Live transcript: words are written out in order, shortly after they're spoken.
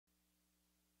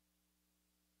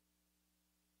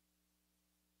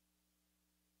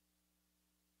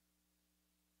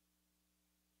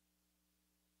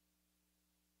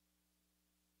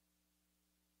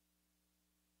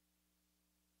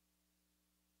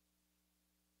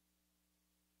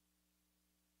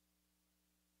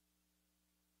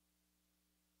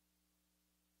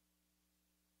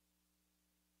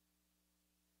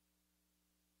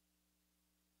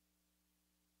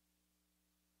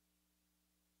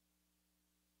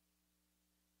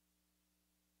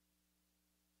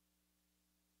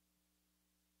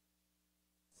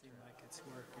It's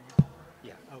working.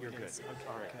 Yeah, Oh, you're it good. is. Okay,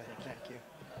 All right, good. Thank you.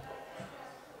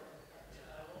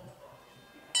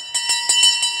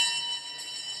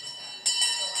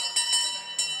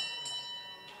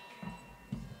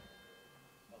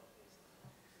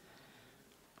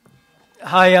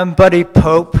 Hi, I'm Buddy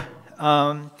Pope.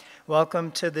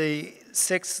 Welcome to the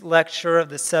 6th lecture of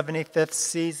the 75th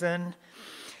season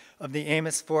of the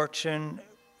Amos Fortune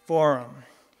Forum.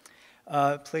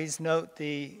 Please note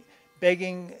the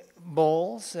begging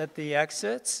bowls at the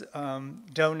exits.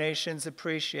 Donations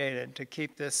appreciated to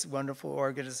keep this wonderful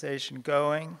organization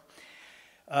going.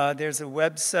 There's a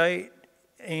website,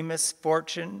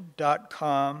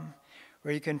 amosfortune.com,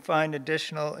 where you can find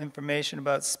additional information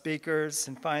about speakers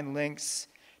and find links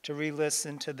to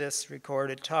re-listen to this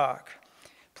recorded talk.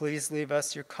 Please leave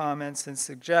us your comments and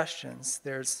suggestions.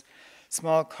 There's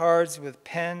small cards with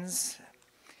pens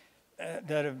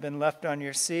that have been left on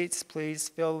your seats. Please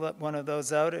fill one of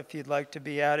those out if you'd like to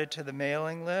be added to the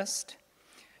mailing list.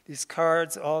 These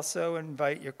cards also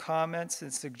invite your comments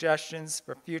and suggestions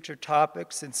for future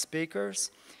topics and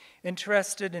speakers.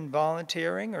 Interested in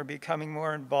volunteering or becoming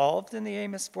more involved in the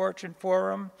Amos Fortune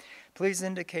Forum, please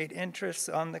indicate interest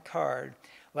on the card.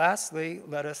 Lastly,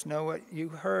 let us know what you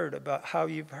heard about, how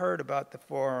you've heard about the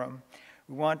forum.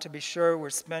 We want to be sure we're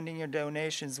spending your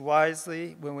donations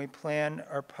wisely when we plan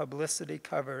our publicity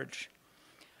coverage.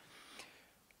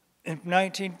 In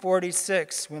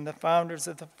 1946, when the founders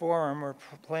of the forum were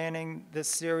planning this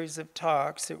series of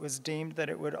talks, it was deemed that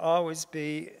there would always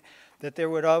be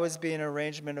an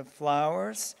arrangement of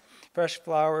flowers, fresh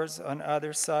flowers on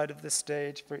either side of the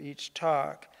stage for each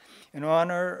talk. In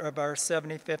honor of our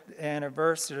 75th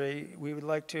anniversary, we would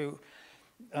like to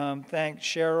thank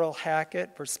Cheryl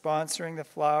Hackett for sponsoring the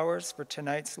flowers for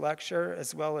tonight's lecture,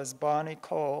 as well as Bonnie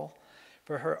Cole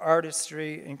for her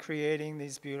artistry in creating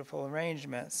these beautiful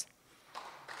arrangements.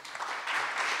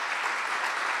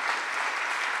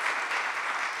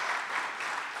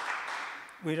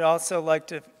 We'd also like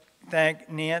to thank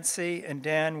Nancy and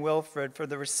Dan Wilfred for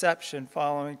the reception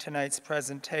following tonight's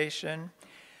presentation.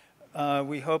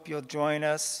 We hope you'll join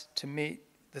us to meet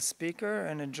the speaker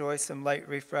and enjoy some light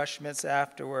refreshments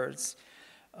afterwards.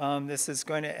 This is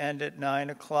going to end at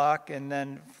 9 o'clock, and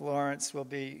then Florence will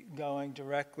be going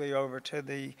directly over to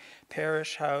the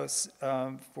parish house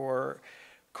for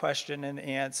question and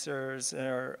answers,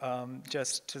 or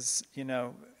just to,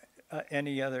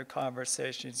 any other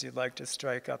conversations you'd like to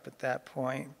strike up at that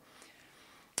point.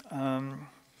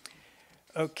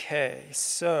 Okay,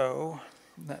 so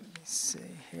let me see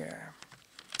here.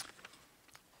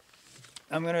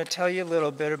 I'm going to tell you a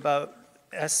little bit about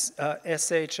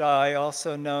SHI,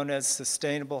 also known as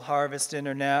Sustainable Harvest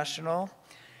International.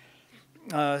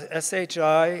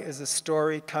 SHI is a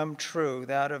story come true,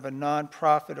 that of a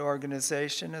nonprofit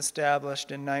organization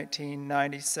established in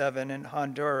 1997 in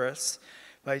Honduras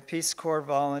by Peace Corps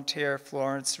volunteer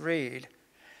Florence Reed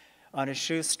on a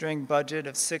shoestring budget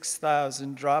of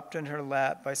 $6,000 dropped in her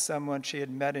lap by someone she had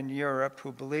met in Europe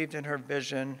who believed in her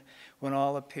vision when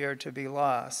all appeared to be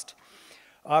lost.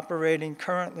 Operating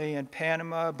currently in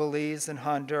Panama, Belize, and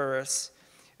Honduras,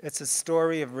 it's a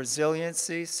story of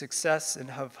resiliency, success, and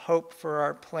of hope for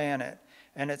our planet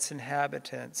and its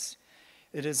inhabitants.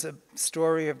 It is a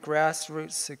story of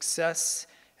grassroots success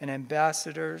and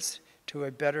ambassadors to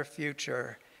a better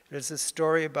future. It is a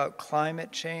story about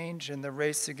climate change and the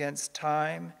race against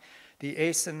time, the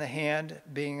ace in the hand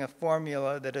being a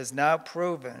formula that is now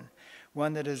proven,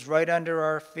 one that is right under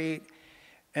our feet,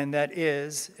 and that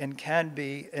is and can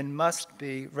be and must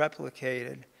be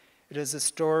replicated. It is a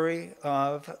story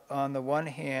of, on the one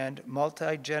hand,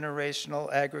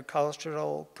 multi-generational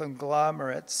agricultural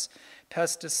conglomerates,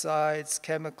 pesticides,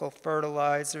 chemical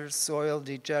fertilizers, soil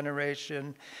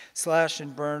degeneration, slash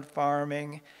and burn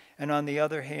farming, and on the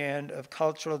other hand, of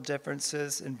cultural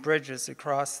differences and bridges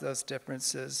across those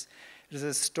differences. It is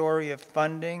a story of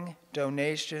funding,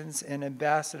 donations, and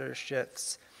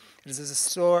ambassadorships. It is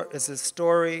a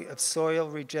story of soil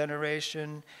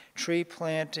regeneration, tree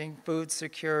planting, food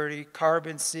security,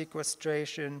 carbon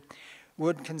sequestration,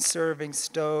 wood conserving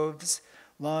stoves,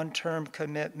 long-term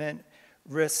commitment,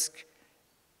 risk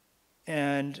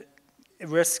education,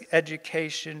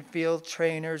 field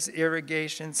trainers,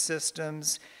 irrigation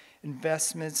systems,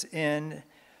 investments in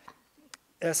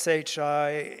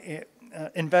SHI,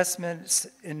 investments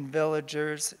in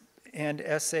villagers and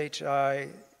SHI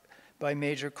by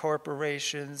major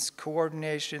corporations,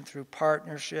 coordination through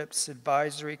partnerships,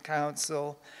 advisory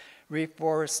council,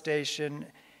 reforestation,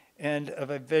 and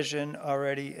of a vision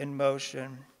already in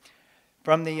motion.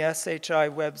 From the SHI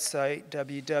website,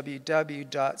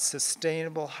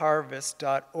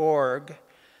 www.sustainableharvest.org,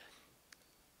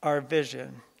 our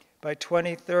vision. By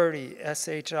 2030,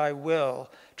 SHI will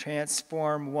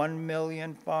transform 1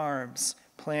 million farms,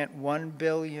 plant 1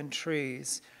 billion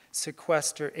trees,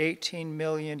 sequester 18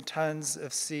 million tons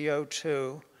of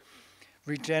CO2,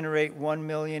 regenerate 1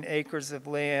 million acres of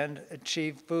land,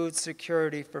 achieve food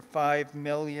security for 5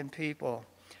 million people.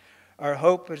 Our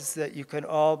hope is that you can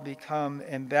all become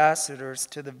ambassadors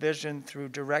to the vision through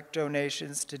direct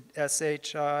donations to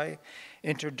SHI,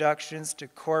 introductions to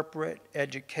corporate,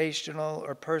 educational,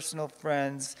 or personal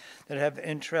friends that have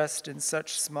interest in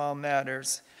such small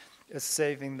matters as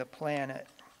saving the planet.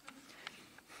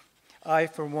 I,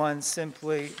 for one,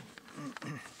 simply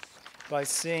by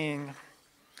seeing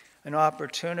an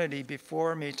opportunity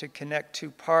before me to connect two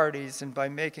parties and by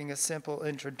making a simple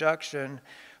introduction,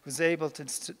 was able to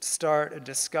start a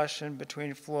discussion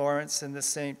between Florence and the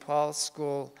St. Paul's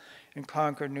School in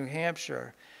Concord, New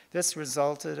Hampshire. This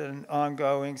resulted in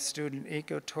ongoing student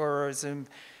ecotourism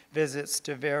visits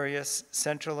to various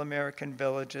Central American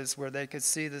villages where they could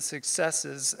see the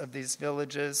successes of these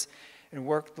villages and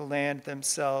work the land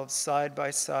themselves side by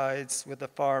side with the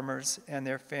farmers and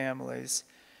their families.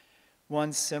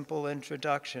 One simple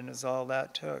introduction is all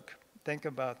that took. Think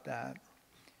about that.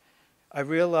 I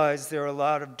realize there are a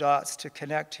lot of dots to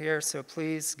connect here, so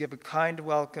please give a kind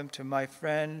welcome to my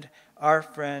friend, our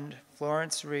friend,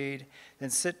 Florence Reed, then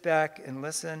sit back and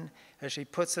listen as she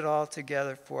puts it all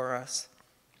together for us.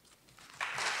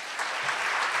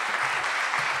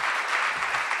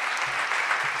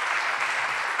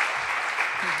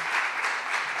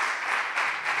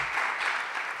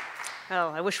 Oh,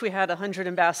 I wish we had 100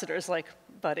 ambassadors like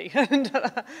Buddy, and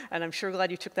I'm sure glad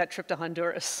you took that trip to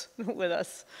Honduras with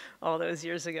us all those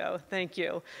years ago. Thank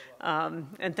you.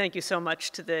 And thank you so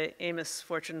much to the Amos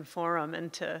Fortune Forum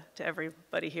and to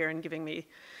everybody here in giving me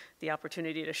the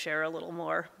opportunity to share a little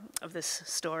more of this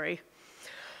story.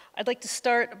 I'd like to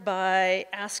start by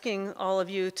asking all of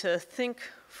you to think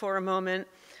for a moment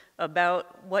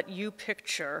about what you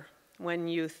picture when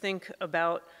you think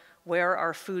about where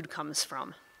our food comes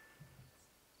from.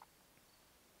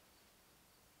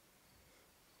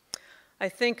 I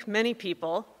think many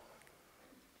people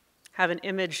have an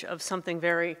image of something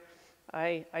very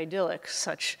idyllic,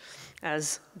 such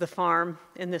as the farm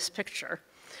in this picture.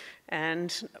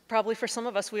 And probably for some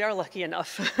of us, we are lucky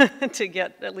enough to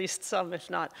get at least some, if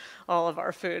not all of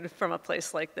our food from a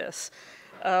place like this.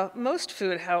 Most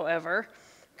food, however,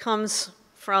 comes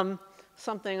from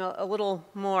something a little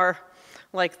more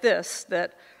like this,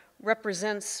 that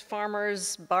represents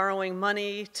farmers borrowing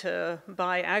money to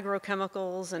buy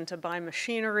agrochemicals and to buy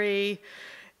machinery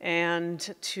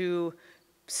and to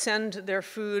send their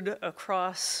food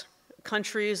across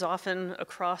countries, often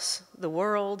across the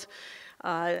world,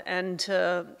 and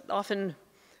often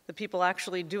the people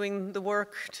actually doing the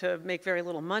work to make very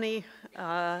little money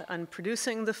on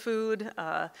producing the food.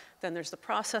 Then there's the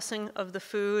processing of the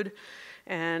food,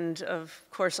 and of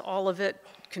course all of it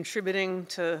contributing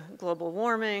to global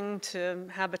warming, to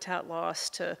habitat loss,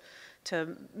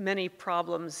 to many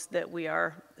problems that we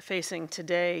are facing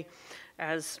today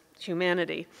as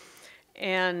humanity.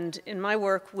 And in my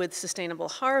work with Sustainable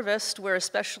Harvest, we're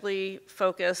especially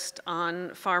focused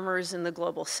on farmers in the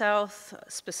global south.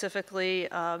 Specifically,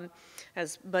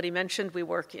 as Buddy mentioned, we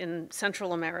work in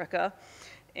Central America.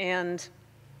 And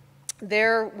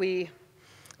there we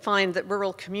find that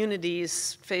rural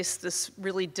communities face this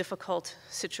really difficult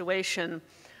situation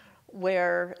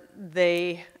where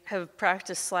they have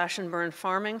practiced slash and burn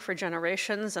farming for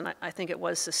generations, and I think it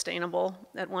was sustainable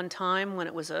at one time when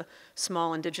it was a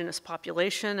small indigenous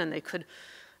population and they could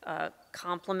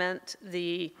complement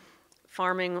the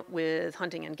farming with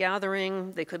hunting and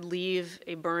gathering. They could leave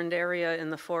a burned area in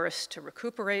the forest to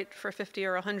recuperate for 50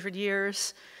 or 100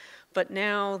 years. But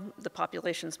now the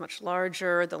population's much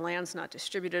larger, the land's not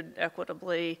distributed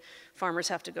equitably, farmers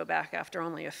have to go back after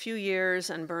only a few years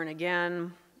and burn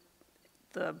again.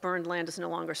 The burned land is no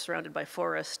longer surrounded by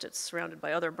forest, it's surrounded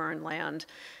by other burned land,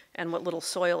 and what little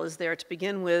soil is there to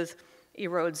begin with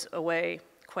erodes away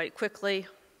quite quickly.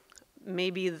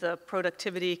 Maybe the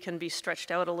productivity can be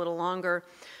stretched out a little longer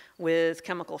with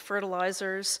chemical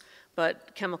fertilizers,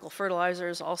 but chemical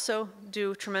fertilizers also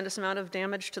do a tremendous amount of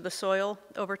damage to the soil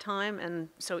over time, and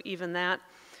so even that,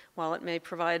 while it may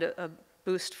provide a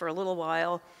boost for a little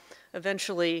while,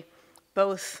 eventually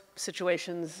both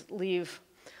situations leave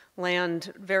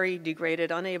land very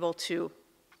degraded, unable to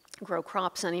grow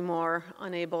crops anymore,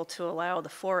 unable to allow the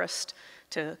forest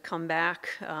to come back,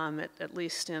 at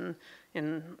least in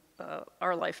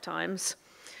our lifetimes.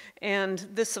 And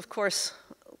this, of course,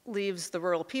 leaves the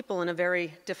rural people in a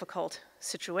very difficult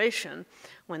situation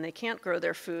when they can't grow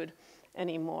their food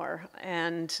anymore.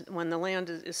 And when the land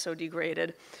is so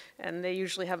degraded, and they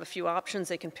usually have a few options,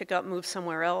 they can pick up, move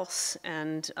somewhere else,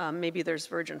 and maybe there's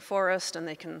virgin forest, and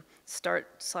they can start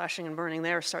slashing and burning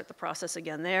there, start the process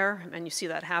again there, and you see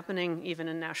that happening even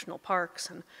in national parks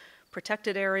and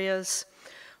protected areas.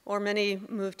 Or many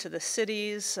move to the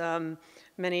cities,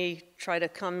 many try to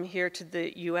come here to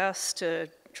the US to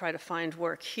try to find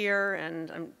work here,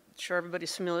 and I'm sure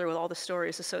everybody's familiar with all the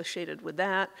stories associated with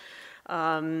that.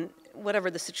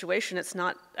 Whatever the situation, it's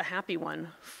not a happy one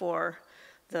for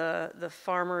the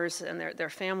farmers and their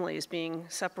families being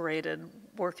separated,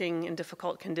 working in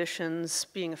difficult conditions,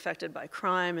 being affected by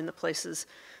crime in the places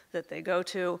that they go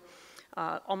to.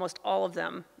 Almost all of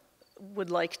them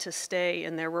would like to stay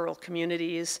in their rural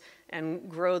communities and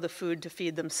grow the food to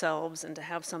feed themselves and to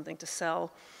have something to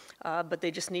sell, but they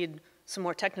just need some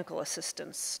more technical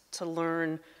assistance to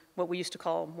learn what we used to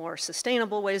call more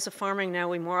sustainable ways of farming. Now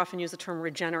we more often use the term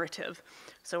regenerative.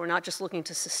 So we're not just looking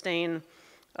to sustain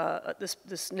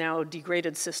this now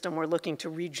degraded system, we're looking to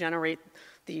regenerate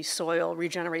the soil,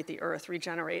 regenerate the earth,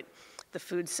 regenerate the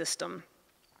food system,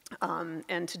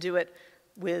 and to do it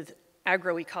with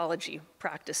agroecology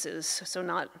practices, so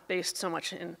not based so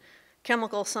much in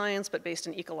chemical science, but based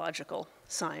in ecological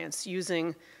science,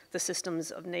 using the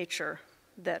systems of nature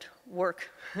that work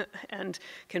and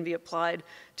can be applied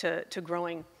to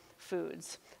growing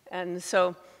foods. And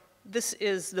so this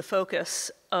is the focus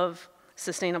of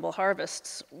Sustainable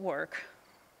Harvest's work.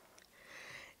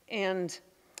 And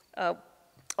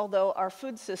although our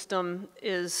food system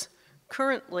is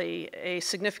currently a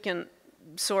significant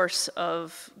source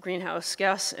of greenhouse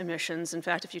gas emissions, in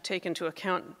fact, if you take into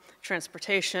account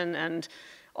transportation and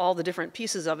all the different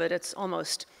pieces of it, it's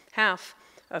almost half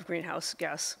of greenhouse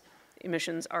gas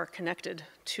emissions are connected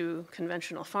to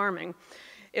conventional farming.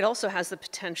 It also has the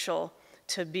potential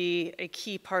to be a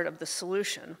key part of the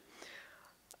solution.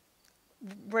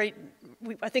 Right,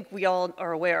 I think we all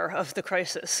are aware of the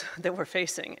crisis that we're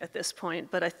facing at this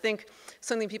point, but I think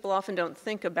something people often don't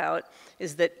think about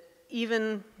is that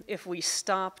even if we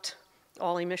stopped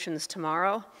all emissions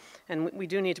tomorrow, and we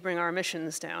do need to bring our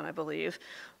emissions down, I believe,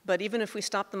 but even if we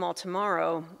stopped them all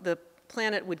tomorrow, the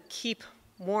planet would keep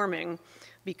warming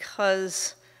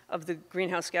because of the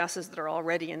greenhouse gases that are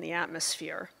already in the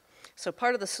atmosphere. So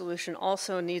part of the solution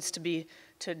also needs to be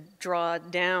to draw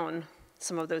down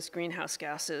some of those greenhouse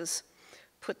gases,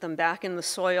 put them back in the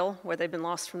soil where they've been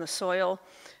lost from the soil,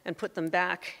 and put them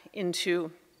back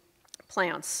into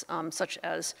plants, such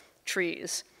as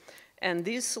trees. And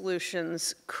these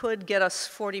solutions could get us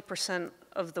 40%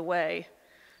 of the way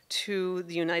to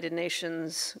the United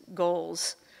Nations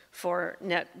goals for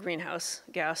net greenhouse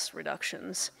gas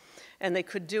reductions. And they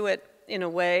could do it in a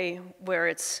way where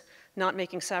it's not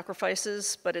making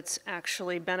sacrifices, but it's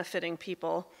actually benefiting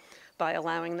people by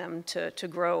allowing them to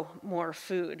grow more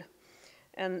food.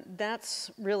 And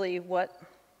that's really what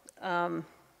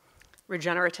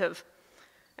regenerative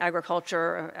agriculture,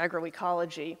 or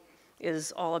agroecology,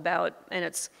 is all about. And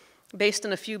it's based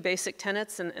on a few basic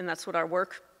tenets, and that's what our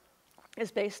work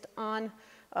is based on.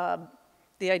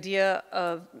 The idea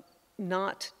of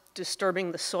not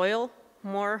disturbing the soil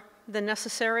more than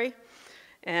necessary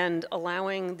and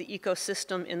allowing the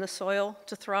ecosystem in the soil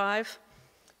to thrive.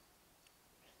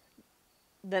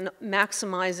 Then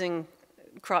maximizing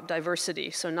crop diversity,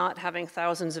 so not having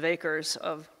thousands of acres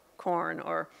of corn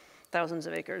or thousands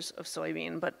of acres of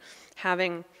soybean, but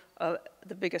having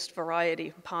the biggest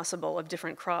variety possible of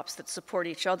different crops that support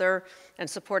each other and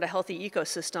support a healthy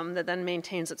ecosystem that then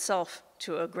maintains itself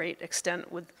to a great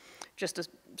extent with just a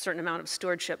certain amount of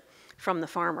stewardship from the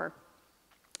farmer.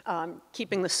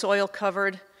 Keeping the soil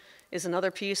covered is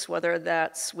another piece, whether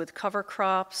that's with cover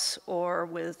crops or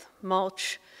with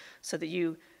mulch, so that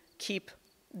you keep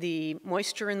the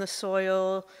moisture in the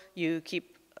soil, you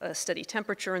keep a steady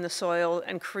temperature in the soil,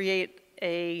 and create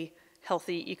a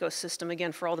healthy ecosystem,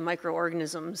 again, for all the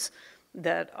microorganisms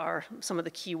that are some of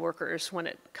the key workers when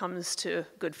it comes to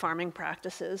good farming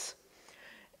practices.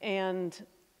 And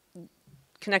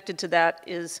connected to that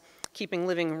is keeping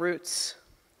living roots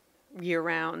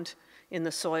year-round in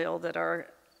the soil that are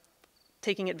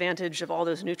taking advantage of all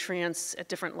those nutrients at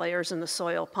different layers in the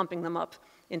soil, pumping them up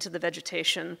into the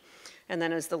vegetation, and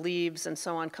then as the leaves and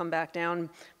so on come back down,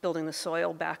 building the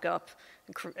soil back up,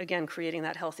 again, creating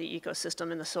that healthy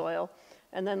ecosystem in the soil.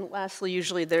 And then lastly,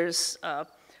 usually there's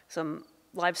some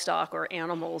livestock or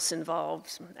animals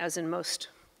involved, as in most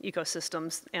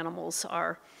ecosystems, animals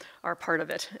are part of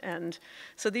it. And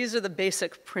so these are the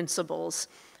basic principles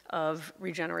of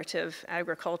regenerative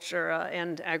agriculture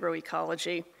and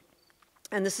agroecology.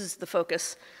 And this is the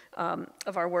focus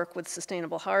of our work with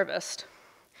Sustainable Harvest.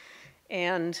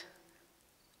 And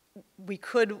we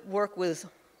could work with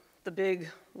the big,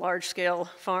 large-scale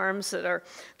farms that are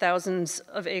thousands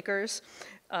of acres,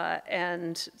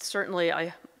 and certainly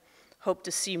I hope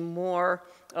to see more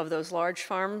of those large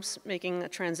farms making a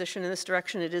transition in this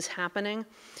direction. It is happening,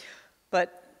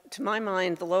 but to my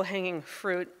mind, the low-hanging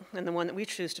fruit, and the one that we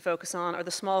choose to focus on, are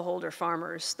the smallholder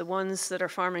farmers, the ones that are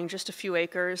farming just a few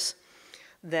acres,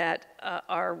 that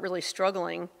are really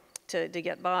struggling to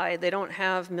get by. They don't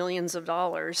have millions of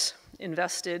dollars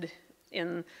invested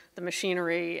in the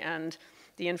machinery and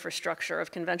the infrastructure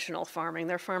of conventional farming.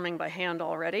 They're farming by hand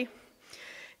already.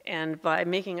 And by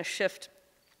making a shift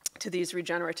to these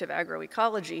regenerative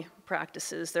agroecology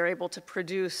practices, they're able to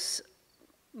produce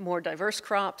more diverse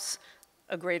crops,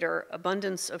 a greater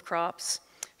abundance of crops,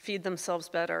 feed themselves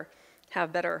better,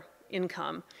 have better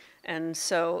income. And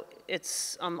so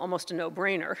it's almost a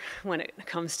no-brainer when it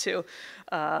comes to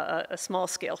a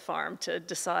small-scale farm to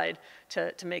decide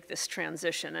to make this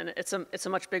transition. And it's a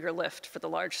much bigger lift for the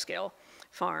large-scale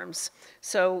farms.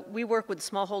 So we work with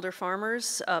smallholder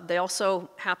farmers. They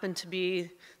also happen to be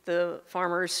the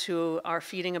farmers who are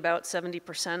feeding about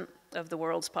 70% of the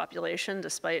world's population,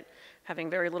 despite having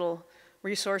very little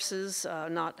resources,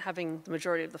 not having the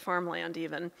majority of the farmland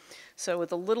even. So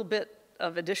with a little bit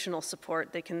of additional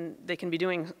support, they can be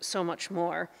doing so much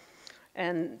more.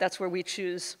 And that's where we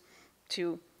choose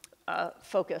to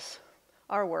focus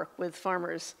our work with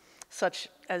farmers such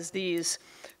as these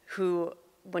who,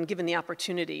 when given the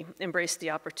opportunity, embrace the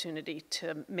opportunity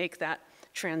to make that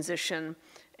transition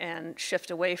and shift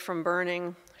away from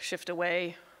burning, shift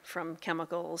away from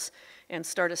chemicals, and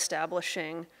start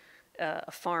establishing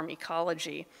a farm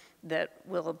ecology that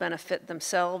will benefit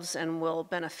themselves and will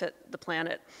benefit the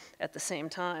planet at the same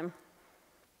time.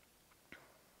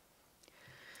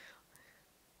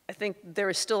 I think there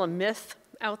is still a myth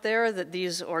out there that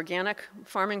these organic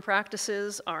farming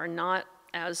practices are not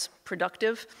as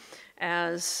productive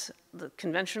as the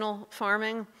conventional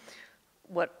farming.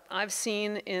 What I've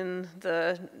seen in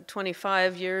the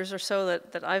 25 years or so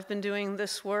that I've been doing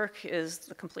this work is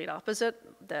the complete opposite,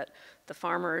 that the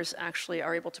farmers actually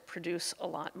are able to produce a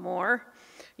lot more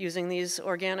using these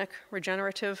organic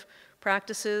regenerative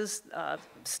practices.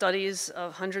 Studies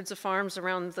of hundreds of farms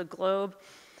around the globe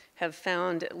have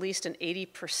found at least an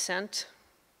 80%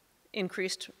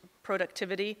 increased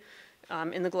productivity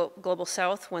in the global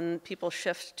south when people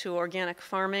shift to organic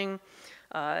farming.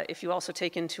 If you also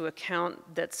take into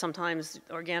account that sometimes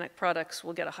organic products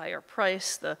will get a higher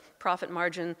price, the profit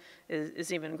margin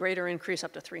is even greater increase,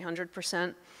 up to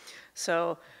 300%.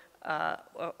 So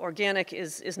organic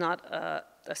is not a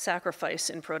sacrifice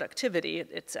in productivity.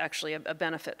 It's actually a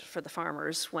benefit for the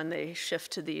farmers when they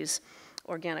shift to these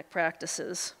organic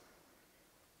practices.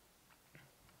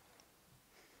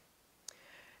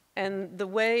 And the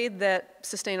way that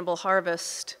Sustainable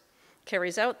Harvest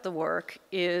carries out the work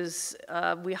is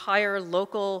we hire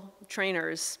local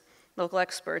trainers, local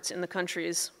experts in the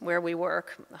countries where we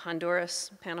work,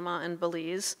 Honduras, Panama, and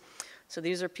Belize. So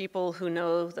these are people who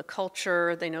know the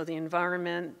culture, they know the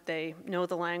environment, they know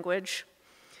the language.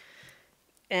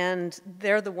 And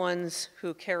they're the ones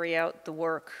who carry out the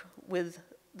work with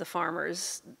the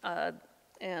farmers.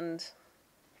 And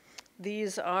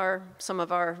these are some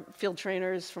of our field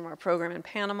trainers from our program in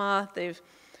Panama. They've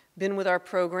been with our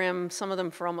program, some of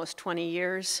them for almost 20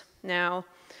 years now.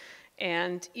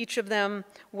 And each of them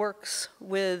works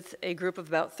with a group of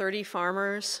about 30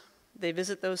 farmers. They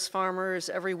visit those farmers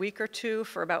every week or two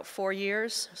for about 4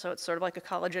 years, so it's sort of like a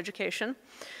college education.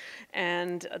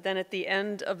 And then at the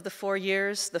end of the 4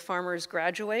 years, the farmers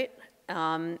graduate,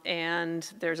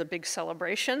 and there's a big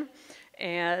celebration,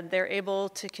 and they're able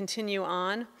to continue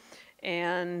on,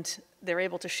 and they're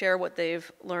able to share what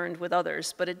they've learned with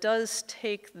others. But it does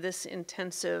take this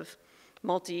intensive,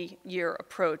 multi-year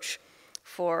approach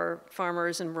for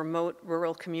farmers in remote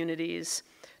rural communities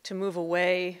to move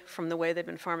away from the way they've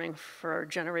been farming for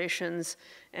generations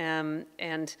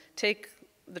and take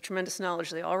the tremendous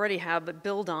knowledge they already have, but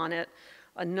build on it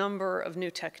a number of new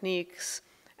techniques,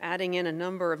 adding in a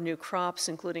number of new crops,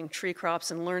 including tree crops,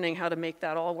 and learning how to make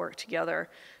that all work together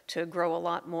to grow a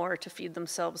lot more, to feed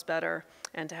themselves better,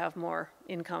 and to have more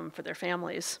income for their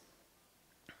families.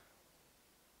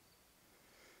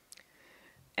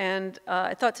 And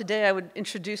I thought today I would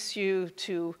introduce you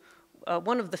to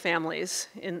one of the families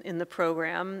in the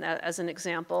program as an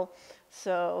example.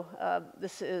 So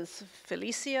this is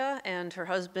Felicia and her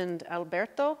husband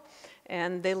Alberto,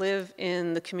 and they live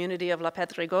in the community of La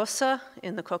Pedregosa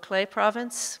in the Coclé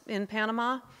province in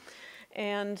Panama.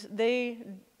 And they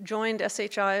joined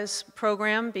SHI's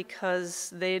program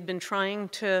because they had been trying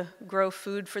to grow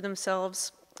food for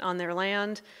themselves on their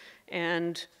land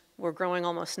and were growing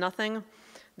almost nothing.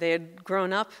 They had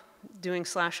grown up doing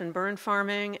slash and burn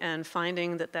farming and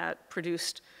finding that that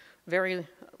produced very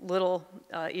little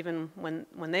even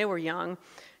when they were young.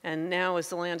 And now as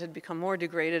the land had become more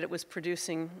degraded, it was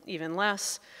producing even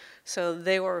less. So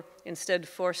they were instead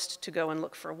forced to go and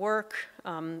look for work,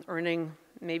 earning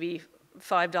maybe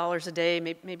 $5 a day,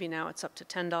 maybe now it's up to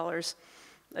 $10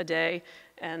 a day,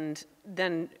 and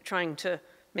then trying to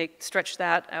stretch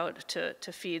that out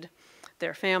to feed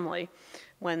their family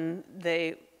when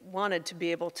they wanted to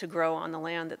be able to grow on the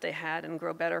land that they had and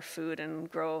grow better food and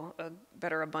grow a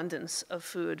better abundance of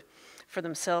food for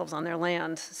themselves on their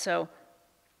land. So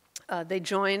they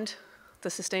joined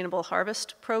the Sustainable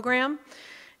Harvest Program,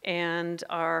 and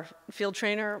our field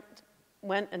trainer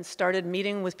went and started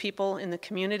meeting with people in the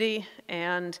community,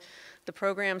 and the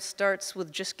program starts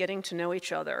with just getting to know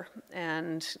each other.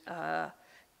 And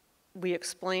we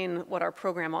explain what our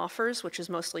program offers, which is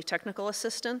mostly technical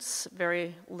assistance,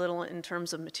 very little in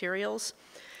terms of materials.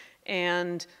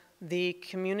 And the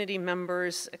community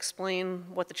members explain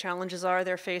what the challenges are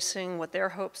they're facing, what their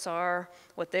hopes are,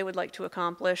 what they would like to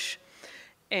accomplish.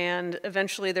 And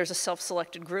eventually there's a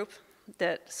self-selected group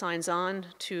that signs on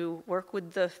to work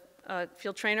with the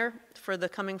field trainer for the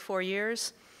coming 4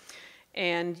 years.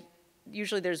 And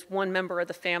usually there's one member of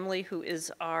the family who is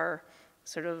our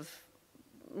sort of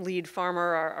lead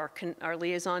farmer, our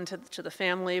liaison to the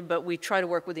family, but we try to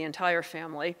work with the entire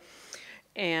family.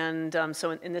 And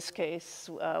so in this case,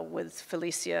 with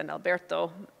Felicia and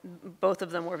Alberto, both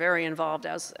of them were very involved,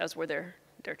 as were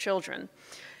their children.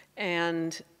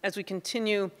 And as we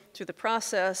continue through the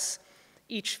process,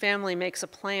 each family makes a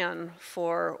plan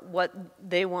for what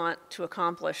they want to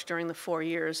accomplish during the 4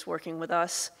 years working with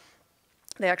us.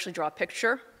 They actually draw a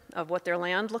picture of what their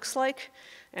land looks like,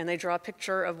 and they draw a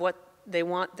picture of what they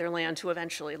want their land to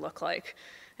eventually look like.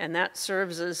 And that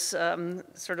serves as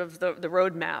sort of the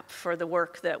roadmap for the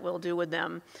work that we'll do with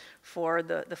them for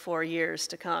the 4 years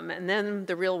to come. And then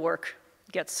the real work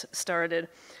gets started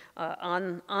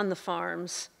on the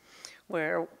farms,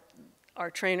 where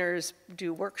our trainers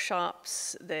do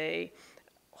workshops, they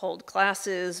hold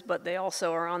classes, but they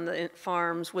also are on the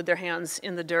farms with their hands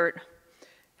in the dirt,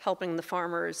 helping the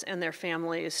farmers and their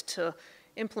families to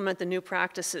implement the new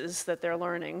practices that they're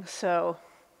learning. So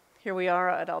here we are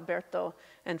at Alberto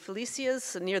and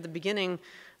Felicia's, near the beginning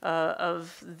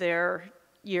of their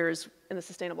years in the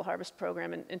Sustainable Harvest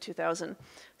Program in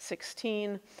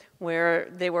 2016, where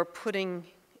they were putting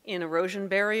in erosion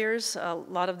barriers. A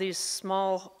lot of these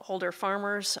smallholder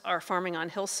farmers are farming on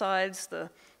hillsides. The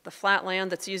flat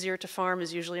land that's easier to farm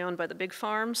is usually owned by the big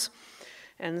farms.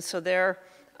 And so they're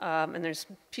and there's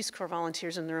Peace Corps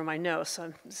volunteers in the room, I know,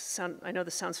 so I know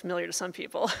this sounds familiar to some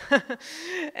people.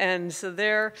 And so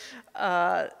they're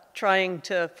trying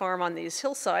to farm on these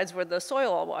hillsides where the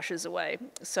soil all washes away.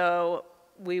 So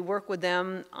we work with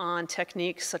them on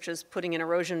techniques such as putting in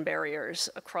erosion barriers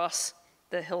across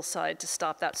the hillside to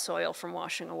stop that soil from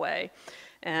washing away.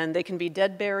 And they can be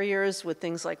dead barriers with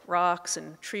things like rocks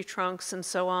and tree trunks and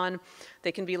so on.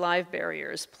 They can be live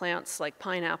barriers, plants like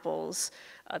pineapples.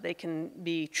 They can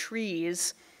be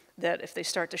trees that, if they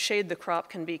start to shade the crop,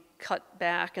 can be cut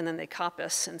back, and then they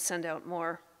coppice and send out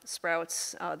more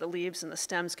sprouts. The leaves and the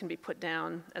stems can be put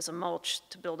down as a mulch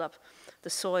to build up the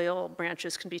soil.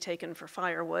 Branches can be taken for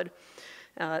firewood.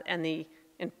 And the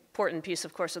important piece,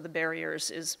 of course, of the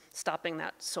barriers is stopping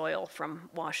that soil from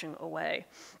washing away.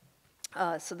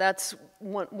 So that's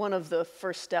one of the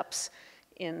first steps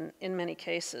in many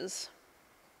cases.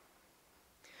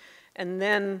 And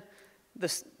then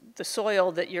the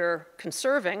soil that you're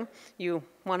conserving, you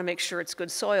want to make sure it's good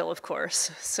soil, of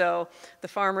course. So the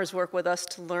farmers work with us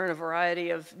to learn a variety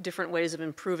of different ways of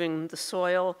improving the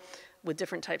soil with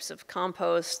different types of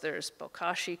compost. There's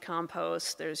bokashi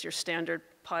compost. There's your standard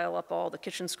pile up all the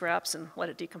kitchen scraps and let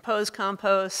it decompose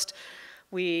compost.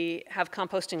 We have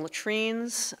composting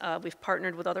latrines. We've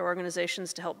partnered with other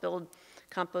organizations to help build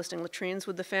composting latrines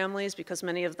with the families, because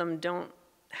many of them don't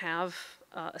have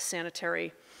a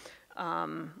sanitary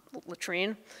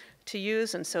latrine to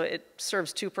use, and so it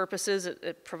serves two purposes.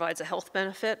 It provides a health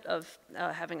benefit of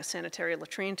having a sanitary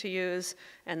latrine to use,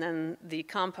 and then the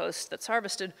compost that's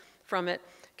harvested from it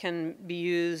can be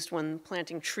used when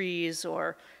planting trees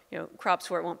or crops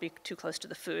where it won't be too close to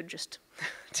the food, just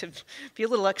to be a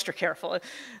little extra careful.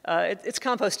 It's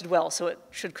composted well, so it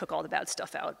should cook all the bad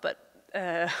stuff out, but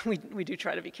we do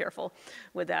try to be careful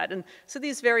with that. And so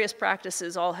these various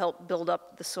practices all help build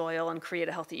up the soil and create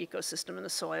a healthy ecosystem in the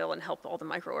soil and help all the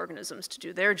microorganisms to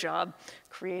do their job,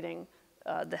 creating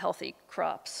the healthy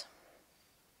crops.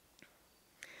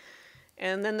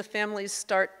 And then the families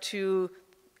start to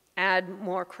add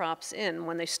more crops in.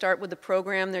 When they start with the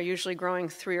program, they're usually growing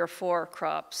 3 or 4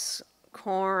 crops: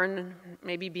 corn,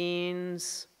 maybe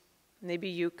beans, maybe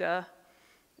yucca,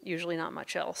 usually not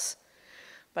much else.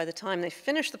 By the time they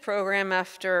finish the program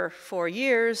after 4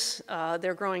 years,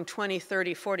 they're growing 20,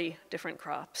 30, 40 different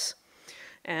crops.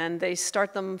 And they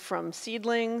start them from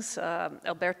seedlings.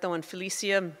 Alberto and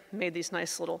Felicia made these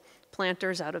nice little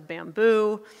planters out of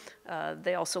bamboo.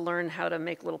 They also learned how to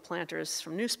make little planters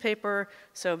from newspaper.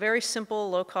 So very simple,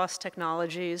 low-cost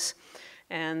technologies.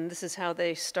 And this is how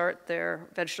they start their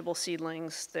vegetable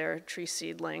seedlings, their tree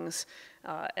seedlings,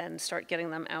 and start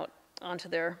getting them out onto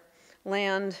their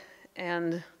land.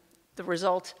 And the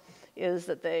result is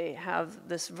that they have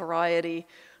this variety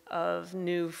of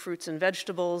new fruits and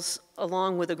vegetables,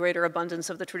 along with a greater abundance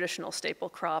of the traditional staple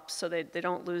crops, so they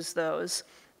don't lose those.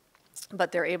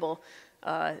 But they're able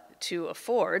to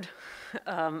afford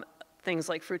things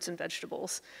like fruits and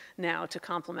vegetables now to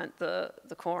complement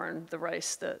the corn, the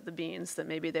rice, the beans that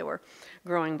maybe they were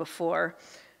growing before.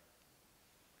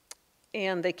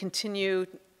 And they continue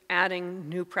adding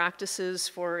new practices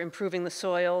for improving the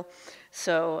soil.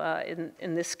 So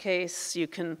in this case, you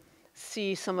can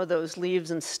see some of those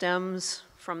leaves and stems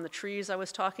from the trees I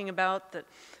was talking about, that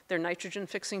they're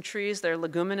nitrogen-fixing trees. They're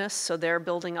leguminous, so they're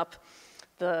building up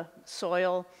the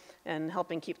soil and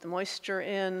helping keep the moisture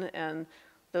in. And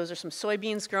those are some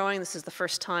soybeans growing. This is the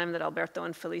first time that Alberto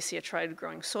and Felicia tried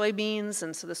growing soybeans,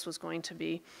 and so this was going to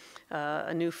be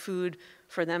a new food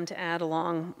for them to add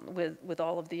along with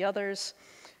all of the others.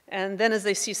 And then as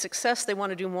they see success, they want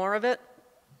to do more of it.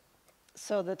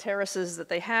 So the terraces that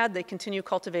they had, they continue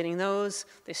cultivating those.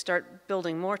 They start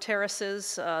building more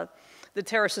terraces. The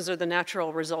terraces are the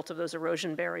natural result of those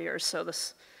erosion barriers. So the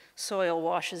soil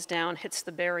washes down, hits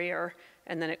the barrier,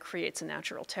 and then it creates a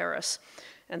natural terrace.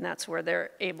 And that's where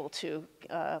they're able to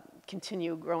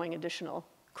continue growing additional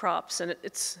crops. And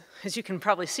it's, as you can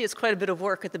probably see, it's quite a bit of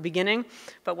work at the beginning,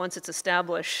 but once it's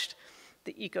established,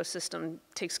 the ecosystem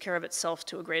takes care of itself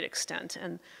to a great extent.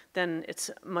 And then it's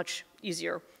a much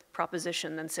easier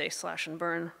proposition than, say, slash and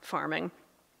burn farming.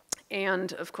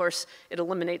 And of course, it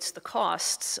eliminates the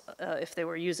costs if they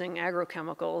were using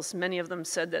agrochemicals. Many of them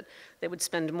said that they would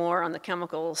spend more on the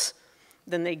chemicals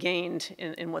than they gained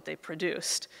in what they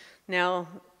produced. Now,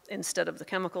 instead of the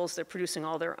chemicals, they're producing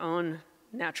all their own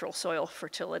natural soil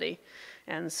fertility.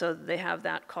 And so they have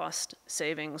that cost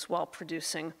savings while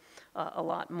producing a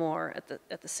lot more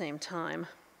at the same time.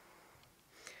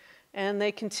 And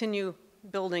they continue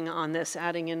building on this,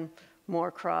 adding in more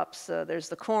crops. There's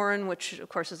the corn, which of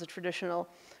course is a traditional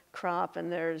crop,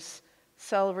 and there's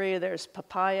celery, there's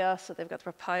papaya, so they've got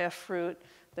the papaya fruit.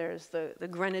 There's the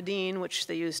grenadine, which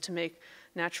they use to make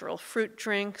natural fruit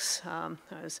drinks. I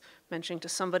was mentioning to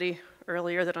somebody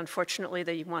earlier that unfortunately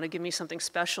they want to give me something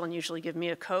special and usually give me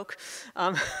a Coke,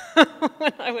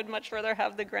 when I would much rather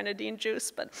have the grenadine juice,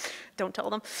 but don't tell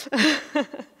them.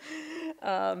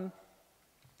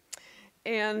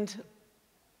 And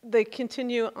they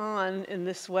continue on in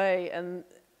this way, and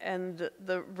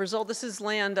the result, this is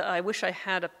land, I wish I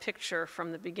had a picture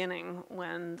from the beginning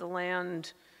when the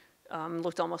land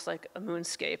looked almost like a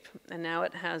moonscape, and now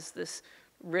it has this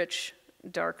rich,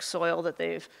 dark soil that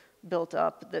they've built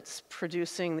up that's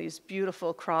producing these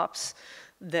beautiful crops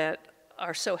that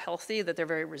are so healthy that they're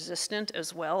very resistant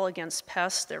as well against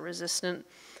pests. They're resistant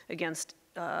against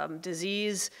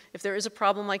disease. If there is a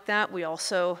problem like that, we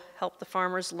also help the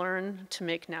farmers learn to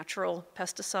make natural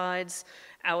pesticides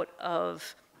out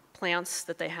of plants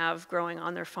that they have growing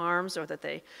on their farms or that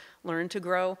they learn to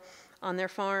grow on their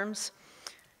farms.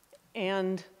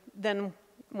 And then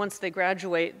once they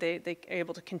graduate, they are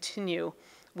able to continue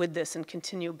with this and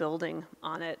continue building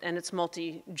on it. And it's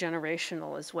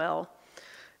multi-generational as well.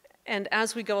 And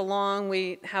as we go along,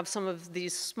 we have some of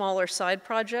these smaller side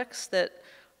projects that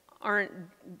aren't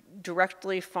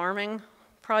directly farming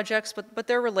projects, but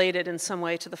they're related in some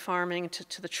way to the farming,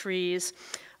 to the trees.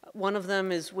 One of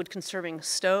them is wood conserving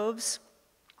stoves.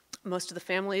 Most of the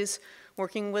families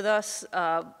working with us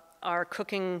are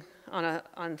cooking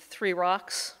on 3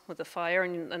 rocks with a fire,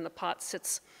 and the pot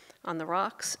sits on the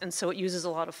rocks, and so it uses a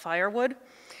lot of firewood.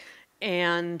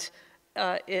 And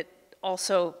it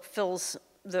also fills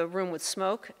the room with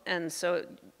smoke, and so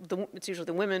it's usually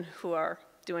the women who are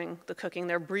doing the cooking.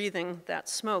 They're breathing that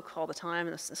smoke all the time,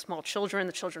 and the small children,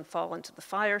 the children fall into the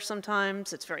fire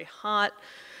sometimes. It's very hot.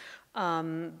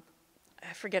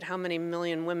 I forget how many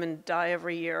million women die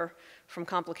every year from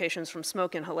complications from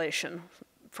smoke inhalation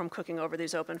from cooking over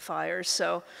these open fires.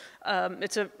 So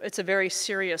it's a very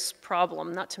serious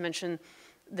problem, not to mention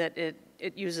that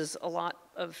it uses a lot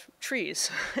of trees.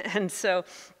 And so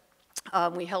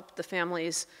we help the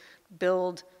families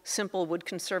build simple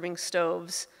wood-conserving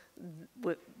stoves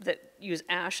that use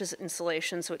ash as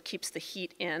insulation, so it keeps the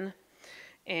heat in,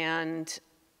 and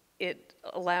it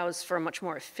allows for a much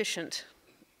more efficient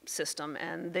system.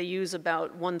 And they use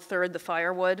about 1/3 the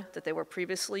firewood that they were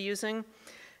previously using,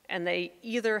 and they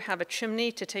either have a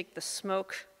chimney to take the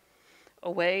smoke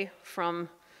away from,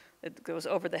 it goes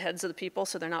over the heads of the people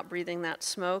so they're not breathing that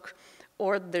smoke,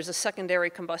 or there's a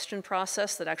secondary combustion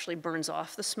process that actually burns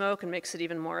off the smoke and makes it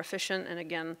even more efficient, and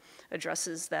again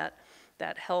addresses that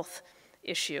health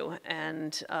issue.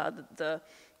 And the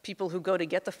people who go to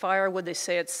get the firewood, they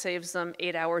say it saves them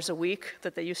 8 hours a week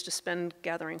that they used to spend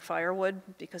gathering firewood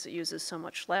because it uses so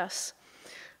much less.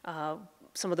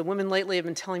 Some of the women lately have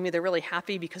been telling me they're really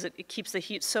happy because it keeps the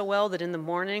heat so well that in the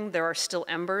morning there are still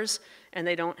embers and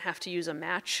they don't have to use a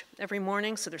match every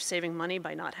morning, so they're saving money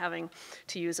by not having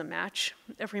to use a match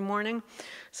every morning.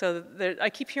 So I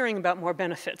keep hearing about more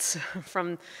benefits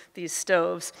from these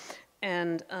stoves.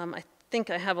 And I think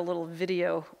I have a little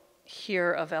video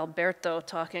here of Alberto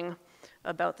talking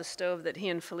about the stove that he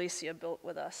and Felicia built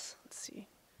with us. Let's see.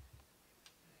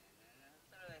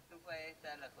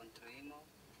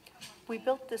 We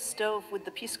built this stove with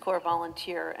the Peace Corps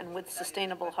volunteer and with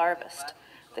Sustainable Harvest.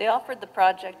 They offered the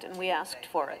project and we asked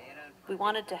for it. We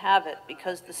wanted to have it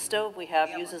because the stove we have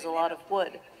uses a lot of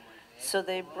wood. So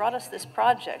they brought us this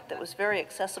project that was very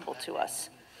accessible to us.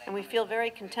 And we feel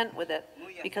very content with it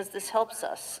because this helps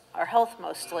us, our health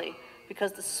mostly,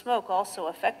 because the smoke also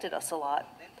affected us a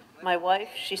lot. My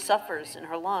wife, she suffers in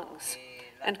her lungs,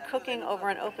 and cooking over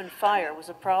an open fire was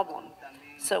a problem.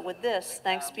 So with this,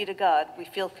 thanks be to God, we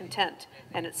feel content,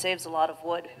 and it saves a lot of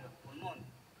wood.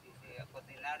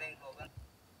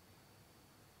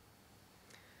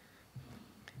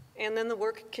 And then the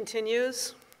work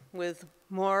continues with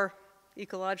more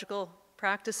ecological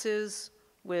practices,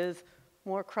 with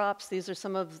more crops. These are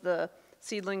some of the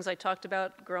seedlings I talked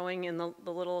about growing in the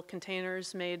little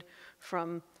containers made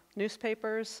from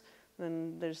newspapers.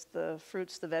 Then there's the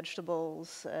fruits, the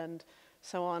vegetables, and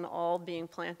so on, all being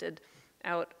planted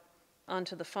out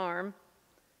onto the farm.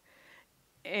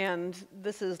 And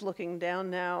this is looking down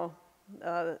now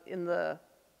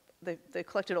they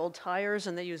collected old tires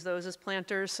and they use those as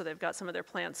planters, so they've got some of their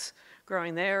plants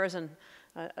growing there as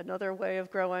another way of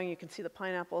growing. You can see the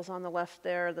pineapples on the left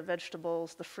there, the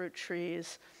vegetables, the fruit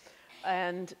trees.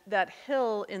 And that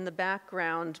hill in the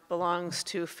background belongs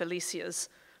to Felicia's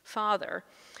father.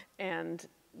 And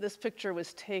this picture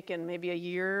was taken maybe a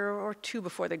year or two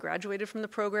before they graduated from the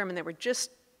program, and they were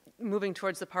just moving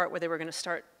towards the part where they were going to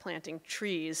start planting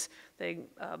trees.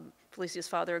 Felicia's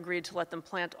father agreed to let them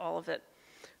plant all of it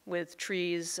with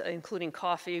trees, including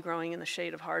coffee, growing in the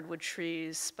shade of hardwood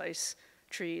trees, spice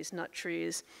trees, nut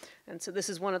trees. And so this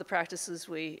is one of the practices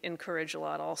we encourage a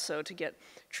lot also, to get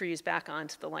trees back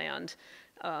onto the land.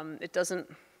 It doesn't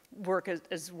work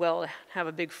as well to have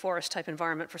a big forest type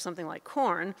environment for something like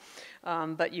corn,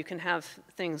 but you can have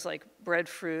things like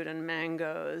breadfruit and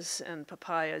mangoes and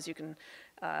papayas. You can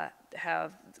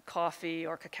have coffee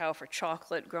or cacao for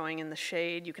chocolate growing in the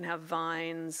shade. You can have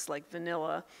vines like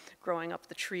vanilla growing up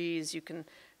the trees. You can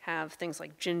have things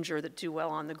like ginger that do well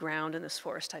on the ground in this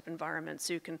forest type environment.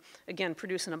 So you can, again,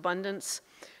 produce an abundance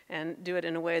and do it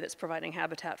in a way that's providing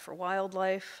habitat for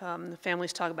wildlife. The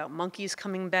families talk about monkeys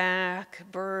coming back,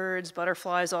 birds,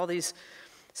 butterflies, all these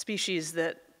species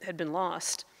that had been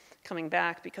lost coming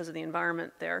back because of the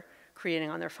environment they're creating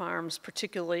on their farms,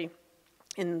 particularly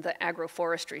in the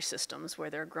agroforestry systems where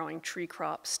they're growing tree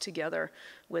crops together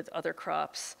with other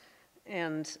crops.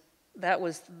 And that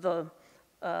was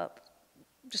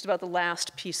just about the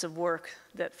last piece of work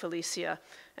that Felicia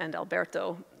and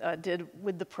Alberto did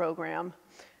with the program.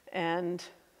 And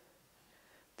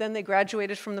then they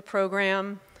graduated from the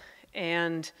program,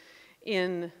 and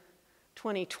in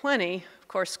 2020, of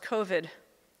course, COVID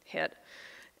hit.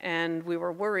 And we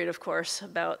were worried, of course,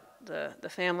 about the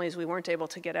families. We weren't able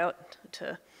to get out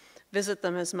to visit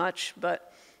them as much,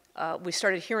 but we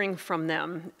started hearing from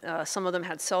them. Some of them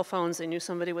had cell phones. They knew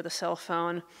somebody with a cell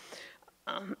phone.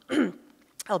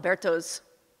 Alberto's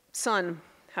son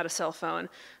had a cell phone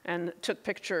and took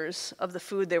pictures of the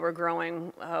food they were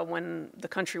growing when the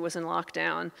country was in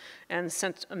lockdown, and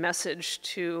sent a message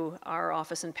to our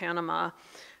office in Panama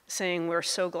saying, we're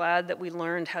so glad that we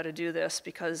learned how to do this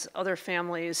because other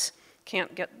families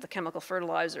can't get the chemical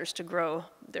fertilizers to grow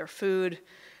their food,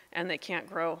 and they can't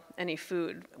grow any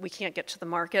food. We can't get to the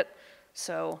market,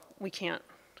 so we can't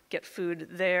get food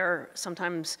there.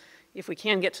 Sometimes if we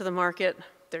can get to the market,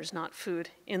 there's not food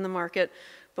in the market,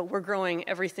 but we're growing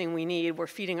everything we need. We're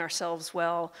feeding ourselves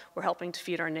well. We're helping to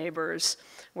feed our neighbors.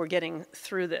 We're getting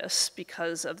through this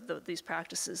because of these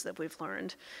practices that we've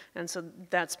learned. And so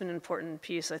that's been an important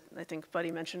piece. I think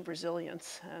Buddy mentioned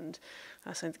resilience, and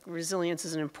I think resilience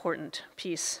is an important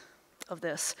piece of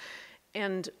this.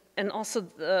 And also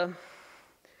the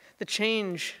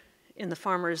change in the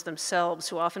farmers themselves,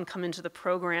 who often come into the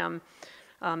program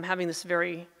having this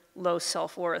very low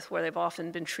self-worth, where they've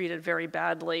often been treated very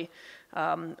badly,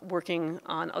 working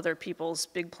on other people's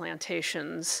big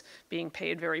plantations, being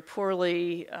paid very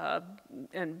poorly,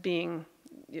 and being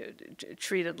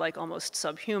treated like almost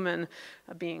subhuman,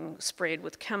 being sprayed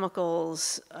with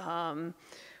chemicals,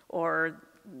 or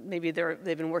maybe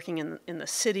they've been working in the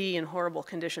city in horrible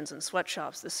conditions in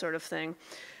sweatshops, this sort of thing.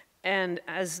 And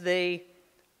as they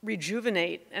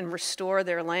rejuvenate and restore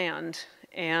their land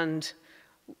and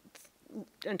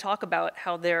talk about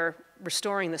how they're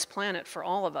restoring this planet for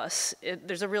all of us,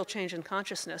 there's a real change in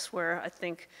consciousness where I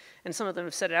think, and some of them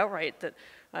have said it outright, that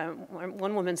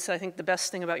one woman said, I think the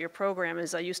best thing about your program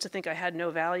is I used to think I had no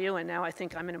value, and now I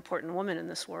think I'm an important woman in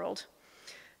this world.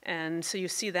 And so you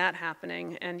see that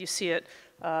happening, and you see it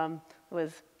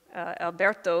with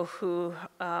Alberto, who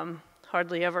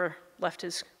hardly ever left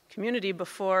his community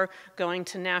before going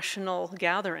to national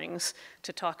gatherings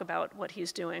to talk about what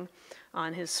he's doing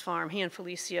on his farm. He and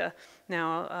Felicia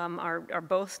now are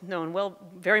both known well,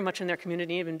 very much in their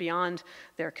community, even beyond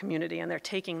their community, and they're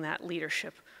taking that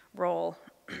leadership role.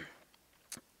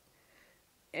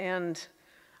 And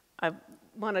I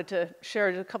wanted to share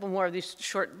a couple more of these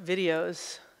short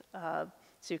videos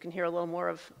so you can hear a little more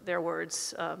of their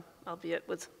words, albeit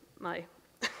with my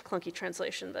clunky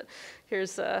translation, but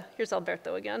here's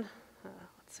Alberto again.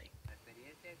 Let's see.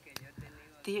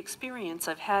 The experience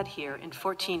I've had here in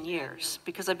 14 years,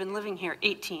 because I've been living here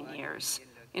 18 years.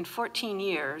 In 14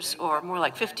 years, or more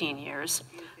like 15 years,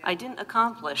 I didn't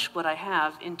accomplish what I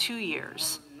have in 2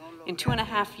 years. In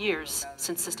 2.5 years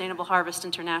since Sustainable Harvest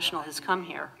International has come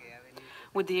here.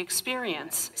 With the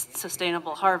experience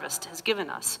Sustainable Harvest has given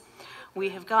us, we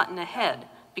have gotten ahead,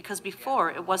 because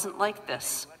before it wasn't like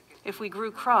this. If we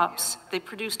grew crops, they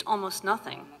produced almost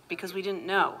nothing because we didn't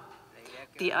know.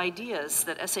 The ideas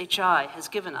that SHI has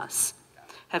given us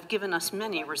have given us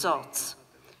many results.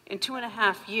 In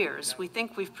 2.5 years, we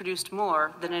think we've produced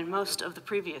more than in most of the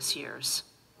previous years.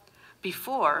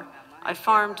 Before, I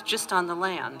farmed just on the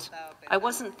land. I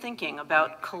wasn't thinking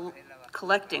about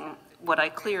collecting what I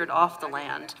cleared off the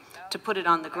land to put it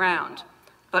on the ground,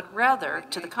 but rather,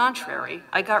 to the contrary,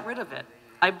 I got rid of it.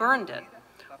 I burned it.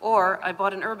 Or I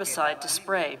bought an herbicide to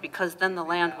spray because then the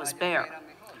land was bare.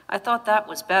 I thought that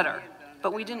was better,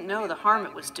 but we didn't know the harm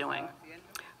it was doing.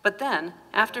 But then,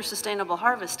 after Sustainable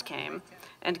Harvest came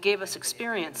and gave us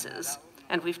experiences,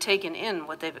 and we've taken in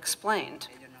what they've explained,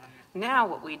 now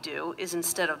what we do is,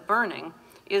 instead of burning,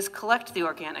 is collect the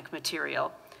organic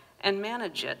material and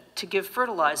manage it to give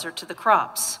fertilizer to the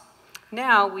crops.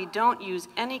 Now we don't use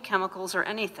any chemicals or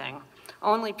anything,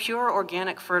 only pure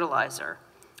organic fertilizer.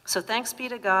 So thanks be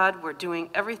to God, we're doing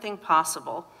everything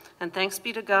possible, and thanks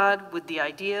be to God, with the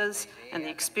ideas and the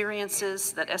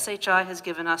experiences that SHI has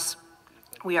given us,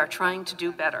 we are trying to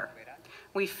do better.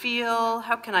 We feel,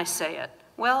 how can I say it?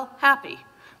 Well, happy,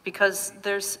 because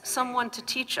there's someone to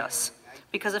teach us.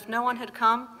 Because if no one had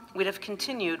come, we'd have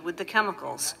continued with the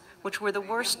chemicals, which were the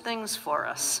worst things for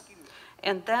us.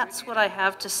 And that's what I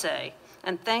have to say.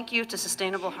 And thank you to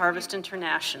Sustainable Harvest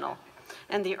International.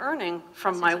 And the earning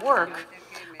from my work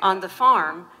on the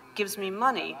farm gives me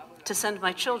money to send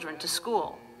my children to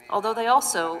school, although they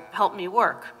also help me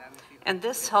work. And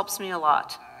this helps me a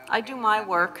lot. I do my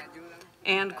work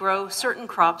and grow certain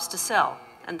crops to sell,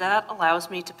 and that allows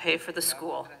me to pay for the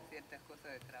school.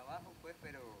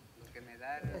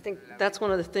 I think that's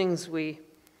one of the things we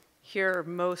hear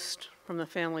most from the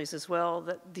families as well,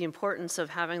 that the importance of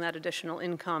having that additional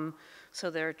income so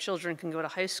their children can go to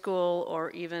high school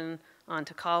or even on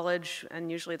to college,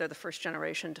 and usually they're the first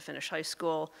generation to finish high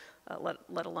school,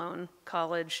 let alone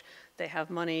college. They have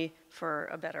money for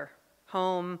a better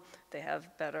home, they have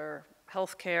better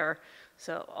health care.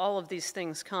 So all of these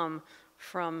things come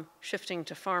from shifting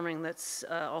to farming that's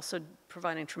also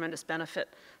providing tremendous benefit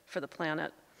for the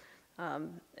planet.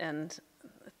 And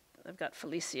I've got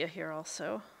Felicia here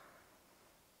also,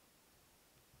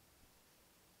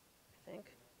 I think.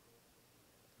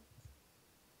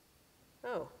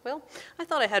 Oh, well, I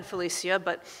thought I had Felicia,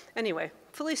 but anyway,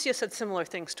 Felicia said similar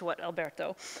things to what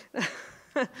Alberto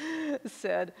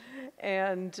said.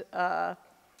 And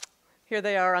here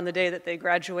they are on the day that they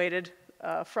graduated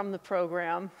from the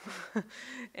program.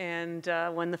 And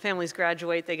when the families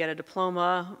graduate, they get a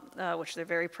diploma, which they're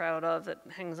very proud of, that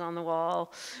hangs on the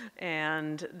wall.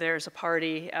 And there's a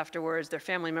party afterwards. Their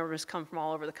family members come from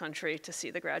all over the country to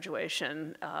see the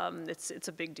graduation. It's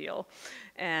a big deal.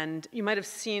 And you might have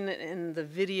seen in the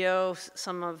video,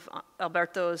 some of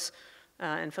Alberto's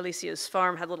and Felicia's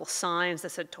farm had little signs that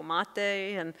said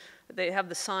tomate, and they have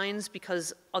the signs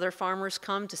because other farmers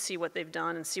come to see what they've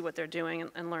done and see what they're doing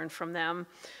and learn from them.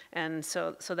 And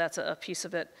so that's a piece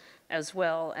of it as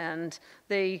well. And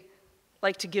they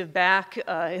like to give back,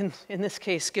 in this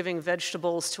case, giving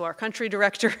vegetables to our country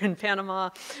director in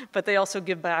Panama, but they also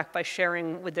give back by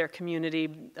sharing with their community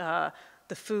the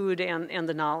food and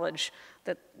the knowledge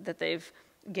that they've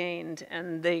gained.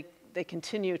 And they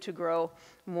continue to grow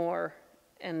more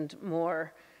and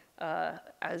more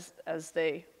as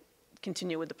they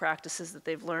continue with the practices that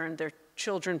they've learned. Their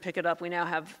children pick it up. We now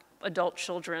have adult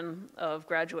children of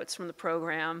graduates from the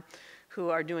program who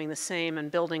are doing the same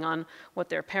and building on what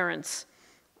their parents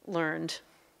learned.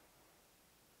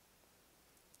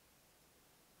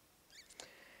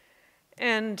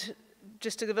 And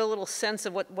just to give a little sense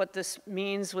of what this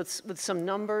means with some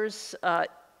numbers,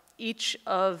 each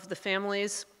of the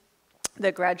families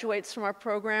that graduates from our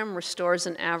program restores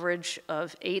an average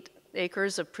of 8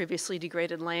 acres of previously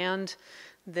degraded land.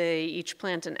 They each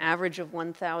plant an average of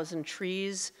 1,000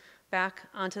 trees back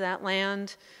onto that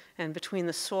land. And between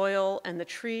the soil and the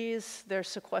trees, they're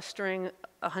sequestering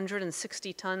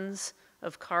 160 tons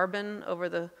of carbon over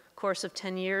the course of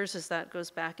 10 years as that goes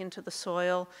back into the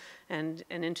soil and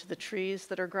into the trees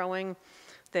that are growing.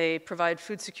 They provide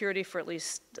food security for at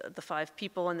least the 5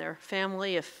 people in their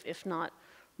family, if not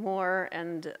more,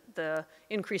 and the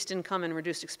increased income and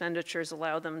reduced expenditures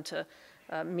allow them to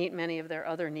meet many of their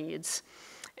other needs.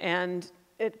 And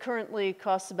it currently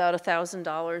costs about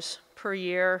 $1,000 per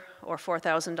year or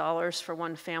 $4,000 for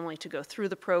one family to go through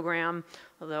the program,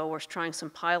 although we're trying some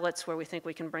pilots where we think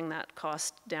we can bring that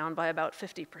cost down by about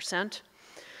 50%.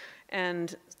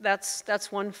 And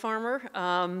that's one farmer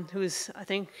who's, I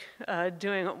think,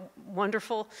 doing a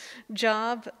wonderful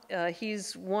job.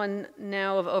 He's one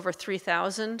now of over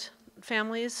 3,000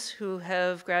 families who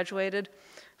have graduated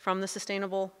from the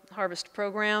Sustainable Harvest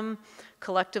Program.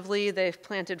 Collectively, they've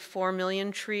planted 4 million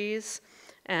trees,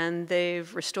 and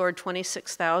they've restored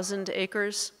 26,000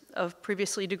 acres of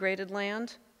previously degraded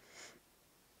land.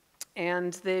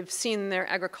 And they've seen their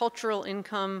agricultural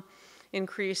income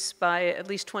increase by at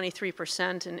least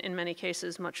 23%, and in many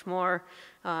cases much more,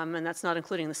 and that's not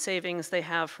including the savings they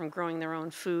have from growing their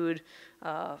own food,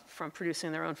 from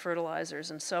producing their own fertilizers,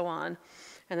 and so on.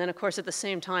 And then, of course, at the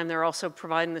same time, they're also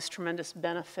providing this tremendous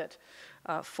benefit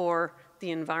for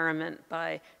the environment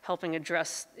by helping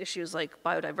address issues like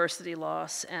biodiversity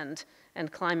loss and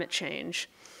climate change.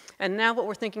 And now what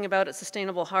we're thinking about at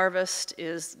Sustainable Harvest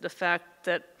is the fact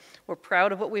that we're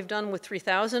proud of what we've done with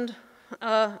 3,000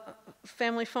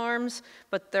 family farms,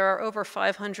 but there are over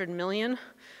 500 million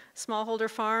smallholder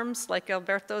farms like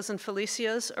Alberto's and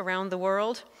Felicia's around the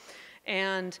world.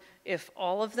 And if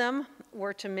all of them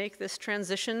were to make this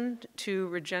transition to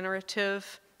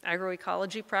regenerative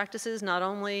agroecology practices, not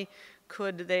only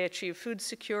could they achieve food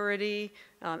security,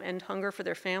 end hunger for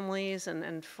their families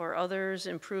and for others,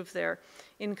 improve their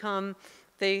income,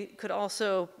 they could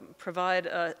also provide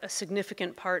a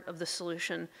significant part of the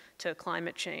solution to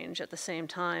climate change at the same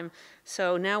time.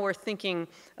 So now we're thinking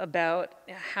about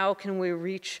how can we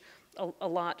reach a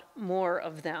lot more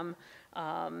of them.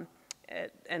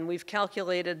 And we've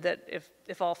calculated that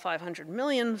if all 500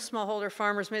 million smallholder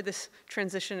farmers made this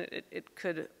transition, it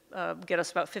could get us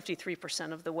about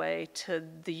 53% of the way to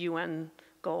the UN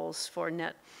goals for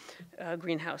net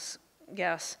greenhouse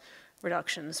gas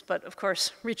reductions. But of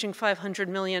course, reaching 500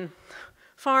 million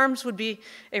farms would be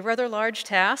a rather large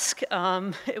task.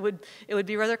 It would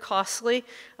be rather costly.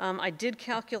 I did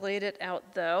calculate it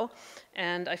out though,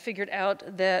 and I figured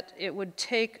out that it would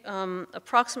take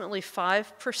approximately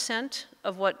 5%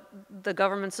 of what the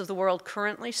governments of the world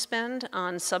currently spend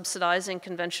on subsidizing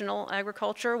conventional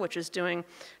agriculture, which is doing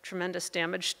tremendous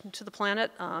damage to the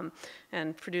planet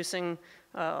and producing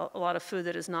a lot of food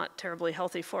that is not terribly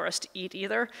healthy for us to eat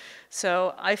either.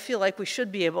 So I feel like we should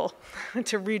be able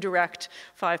to redirect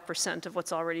 5% of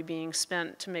what's already being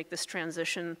spent to make this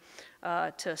transition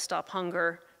to stop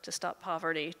hunger, to stop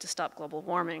poverty, to stop global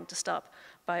warming, to stop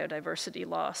biodiversity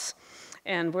loss.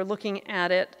 And we're looking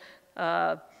at it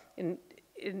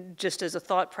just as a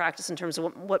thought practice in terms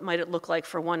of what might it look like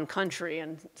for one country.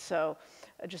 And so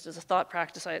just as a thought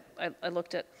practice, I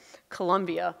looked at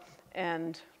Colombia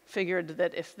and figured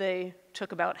that if they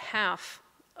took about half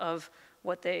of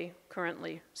what they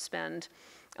currently spend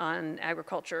on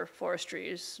agriculture,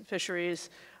 forestries, fisheries.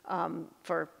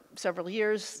 For several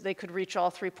years, they could reach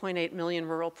all 3.8 million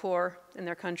rural poor in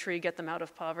their country, get them out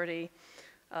of poverty,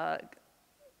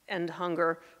 end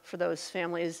hunger for those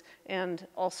families, and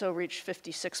also reach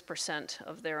 56%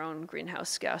 of their own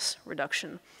greenhouse gas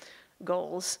reduction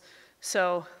goals.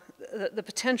 So the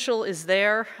potential is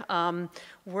there.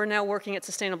 We're now working at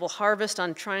Sustainable Harvest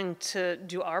on trying to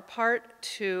do our part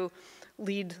to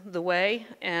lead the way.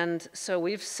 And so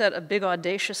we've set a big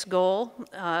audacious goal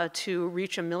to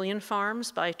reach 1 million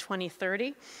farms by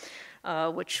 2030,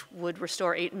 which would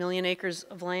restore 8 million acres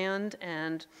of land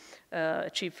and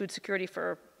achieve food security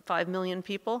for 5 million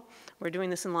people. We're doing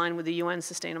this in line with the UN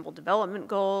Sustainable Development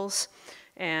Goals,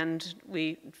 and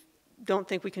we don't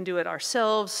think we can do it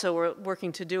ourselves, so we're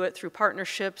working to do it through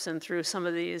partnerships and through some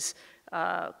of these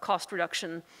cost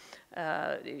reduction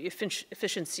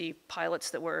efficiency pilots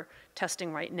that we're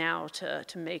testing right now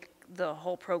to make the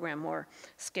whole program more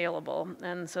scalable.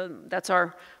 And so that's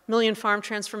our Million Farm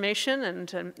Transformation,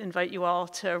 and invite you all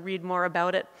to read more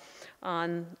about it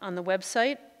on the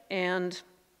website. And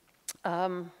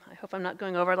I hope I'm not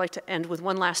going over. I'd like to end with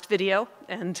one last video,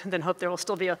 and then hope there will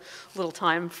still be a little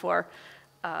time for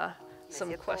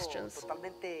some questions.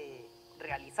 Totalmente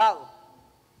realizado.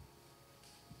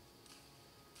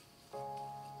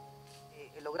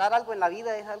 Lograr algo en la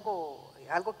vida es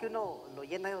algo que uno lo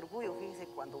llena de orgullo. Fíjese,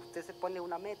 cuando usted se pone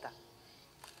una meta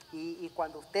y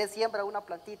cuando usted siembra una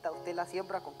plantita, usted la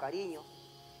siembra con cariño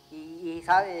y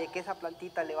sabe de que esa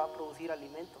plantita le va a producir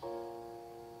alimento.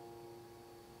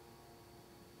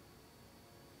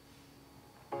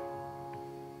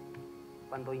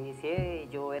 Cuando inicié,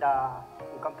 yo era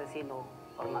un campesino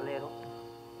jornalero.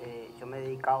 Yo me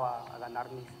dedicaba a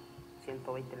ganar mis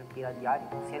 120 lempiras diarias,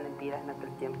 100 lempiras en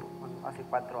aquel tiempo, hace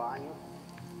 4 años.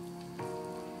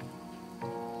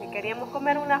 Si queríamos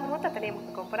comer una fruta, teníamos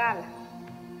que comprarla.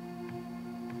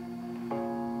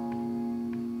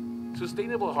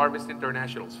 Sustainable Harvest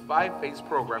International's 5-phase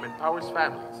program empowers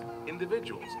families,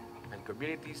 individuals, and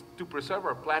communities to preserve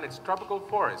our planet's tropical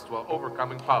forests while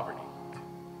overcoming poverty.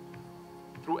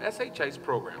 Through SHI's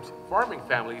programs, farming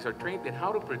families are trained in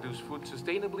how to produce food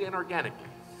sustainably and organically,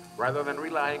 rather than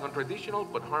relying on traditional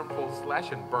but harmful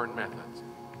slash and burn methods.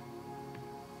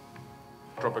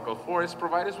 Tropical forests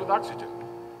provide us with oxygen,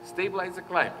 stabilize the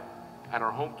climate, and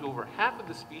are home to over half of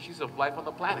the species of life on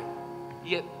the planet,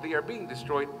 yet they are being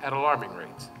destroyed at alarming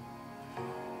rates.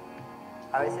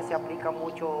 A veces se aplica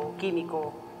mucho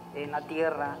químico en la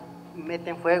tierra,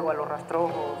 meten fuego a los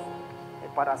rastrojos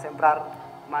para sembrar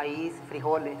maíz,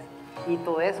 frijoles, y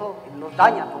todo eso nos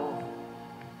daña a todos.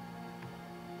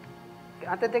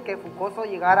 Antes de que Fucoso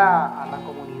llegara a la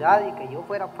comunidad y que yo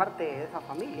fuera parte de esa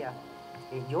familia,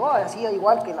 yo hacía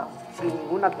igual que sin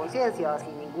ninguna conciencia,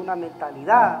 sin ninguna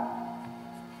mentalidad.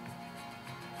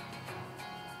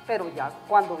 Pero ya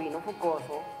cuando vino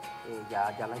Fucoso,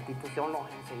 ya la institución nos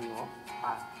enseñó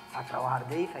a trabajar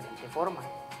de diferentes formas.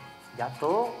 Ya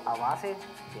todo a base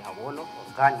de abonos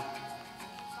orgánicos.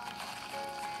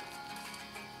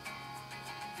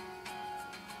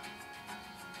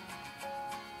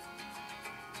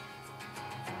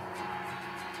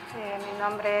 Mi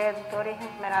nombre es Doris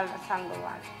Esmeralda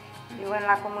Sandoval. Vivo en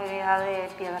la comunidad de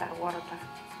Piedra Gorda.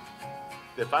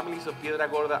 The families of Piedra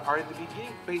Gorda are in the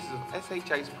beginning phases of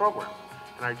SHI's program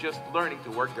and are just learning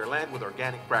to work their land with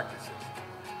organic practices.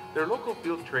 Their local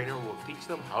field trainer will teach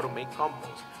them how to make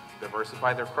compost,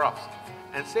 diversify their crops,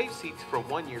 and save seeds from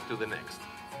one year to the next.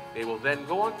 They will then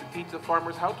go on to teach the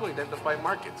farmers how to identify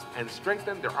markets and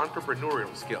strengthen their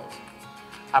entrepreneurial skills.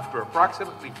 After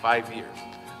approximately 5 years,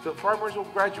 the farmers will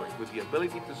graduate with the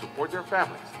ability to support their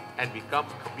families and become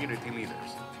community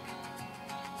leaders.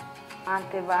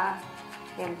 Antes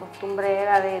el costumbre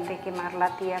era de quemar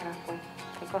la tierra, pues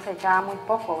se cosechaba muy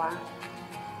poco, ¿va?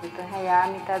 Entonces allá a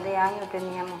mitad de año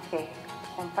teníamos que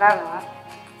comprarlo, ¿va?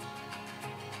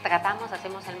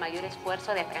 Hacemos el mayor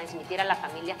esfuerzo de transmitir a las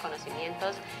familias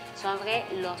conocimientos sobre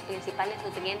los principales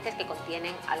nutrientes que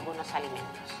contienen algunos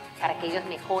alimentos, para que ellos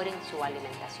mejoren su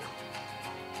alimentación.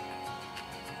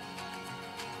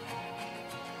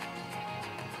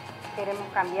 Queremos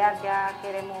cambiar, ya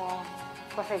queremos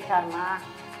cosechar más.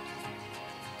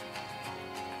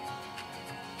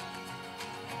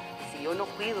 Si yo no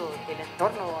cuido el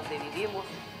entorno donde vivimos,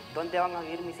 ¿dónde van a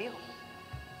vivir mis hijos?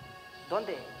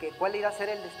 ¿Dónde? ¿Cuál irá a ser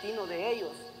el destino de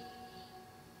ellos?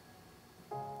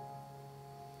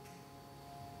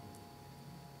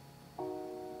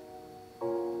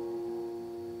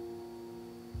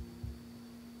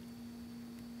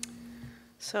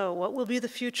 So what will be the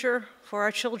future for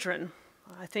our children?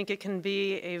 I think it can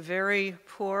be a very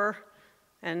poor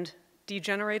and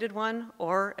degenerated one,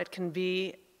 or it can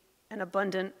be an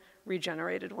abundant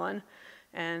regenerated one.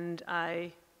 And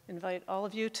I invite all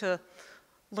of you to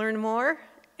learn more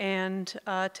and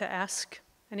to ask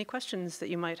any questions that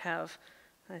you might have.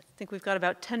 I think we've got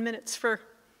about 10 minutes for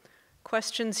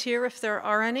questions here, if there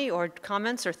are any, or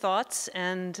comments or thoughts,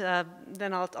 and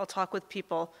then I'll talk with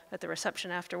people at the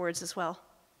reception afterwards as well.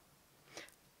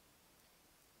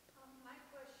 My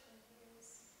question is,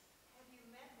 have you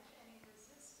met with any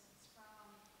resistance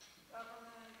from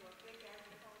government or big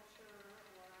agriculture,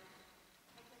 or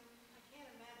I can't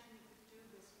imagine you could do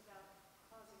this without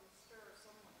causing a stir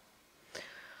somewhere.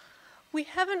 We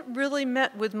haven't really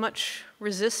met with much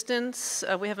resistance.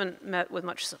 We haven't met with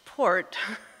much support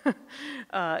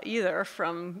either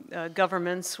from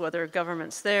governments, whether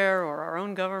governments there or our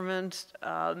own government.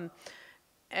 And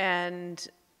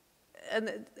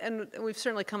we've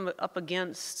certainly come up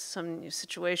against some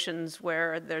situations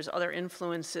where there's other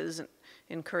influences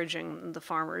encouraging the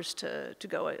farmers to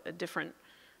go a different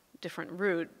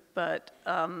route. But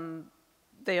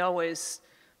they always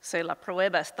say, la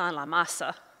prueba está en la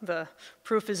masa. The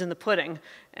proof is in the pudding,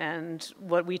 and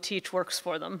what we teach works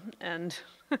for them. And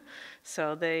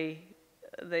so they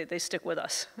stick with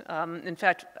us. In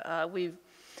fact, we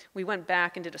went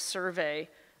back and did a survey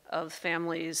of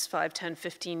families 5, 10,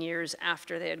 15 years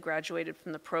after they had graduated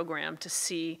from the program to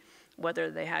see whether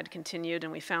they had continued,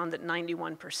 and we found that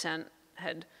 91%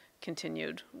 had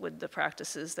continued with the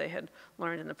practices they had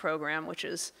learned in the program, which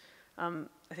is,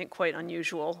 I think, quite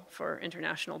unusual for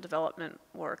international development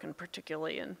work, and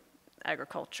particularly in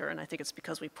agriculture. And I think it's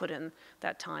because we put in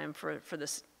that time for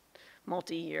this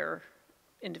multi-year,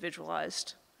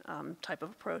 individualized type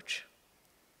of approach.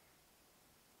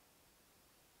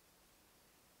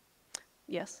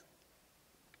 Yes?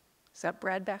 Is that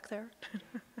Brad back there?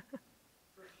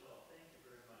 First of all, thank you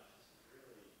very much. This has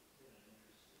really been an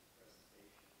interesting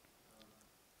presentation.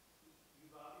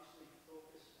 You've obviously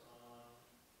focused on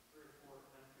 3 or 4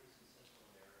 countries in Central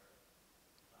America,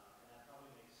 and that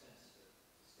probably makes sense to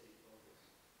stay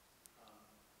focused.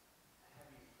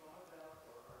 Have you thought about,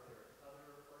 or are there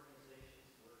other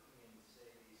organizations working in,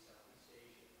 say, Southeast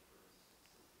Asia, for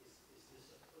instance? Is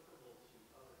this applicable to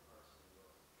other parts of the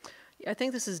world? I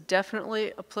think this is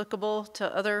definitely applicable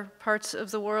to other parts of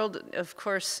the world. Of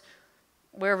course,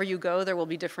 wherever you go, there will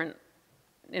be different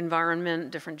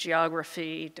environment, different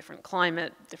geography, different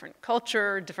climate, different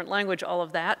culture, different language, all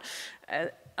of that.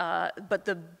 But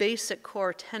the basic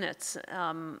core tenets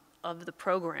of the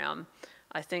program,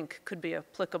 I think, could be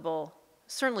applicable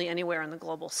certainly anywhere in the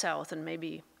global south, and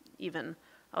maybe even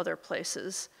other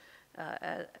places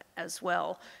as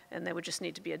well, and they would just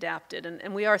need to be adapted.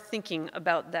 And we are thinking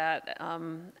about that.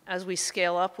 As we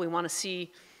scale up, we want to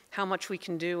see how much we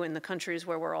can do in the countries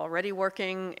where we're already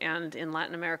working, and in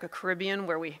Latin America, Caribbean,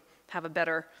 where we have a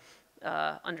better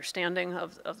understanding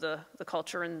of the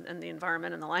culture and the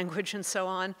environment and the language and so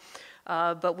on.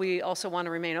 But we also want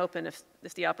to remain open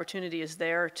if the opportunity is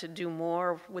there to do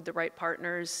more with the right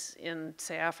partners in,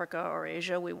 say, Africa or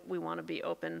Asia. We want to be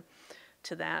open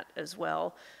to that as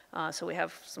well. So we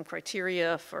have some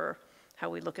criteria for how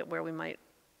we look at where we might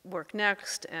work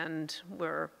next, and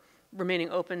we're remaining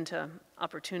open to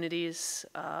opportunities.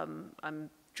 I'm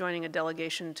joining a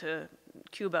delegation to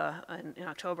Cuba in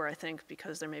October, I think,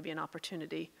 because there may be an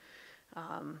opportunity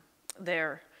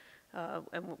there.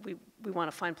 And we want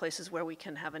to find places where we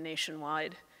can have a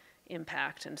nationwide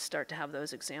impact and start to have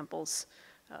those examples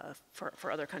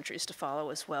for other countries to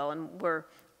follow as well. And we're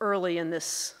early in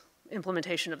this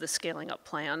implementation of the scaling up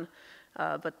plan,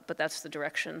 but that's the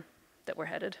direction that we're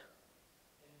headed.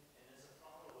 And as a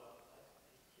follow-up,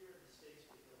 here in the States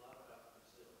we hear a lot about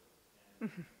Brazil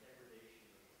and degradation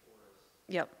of the forest.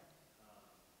 Yep.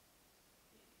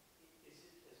 Is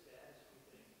it as bad as we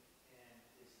think? And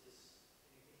is this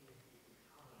anything you can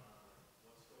comment on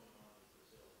what's going on in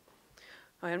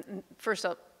Brazil? First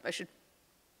up, I should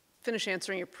finish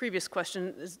answering your previous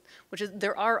question, which is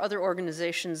there are other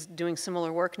organizations doing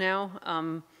similar work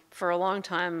now. For a long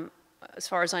time, as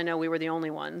far as I know, we were the only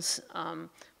ones.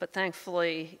 But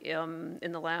thankfully,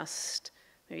 in the last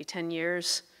maybe 10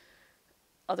 years,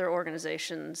 other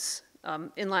organizations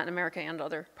in Latin America and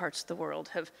other parts of the world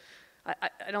have,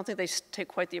 I don't think they take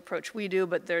quite the approach we do,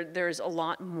 but there's a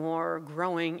lot more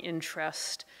growing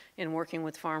interest in working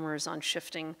with farmers on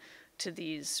shifting to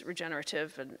these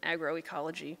regenerative and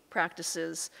agroecology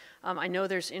practices. I know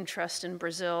there's interest in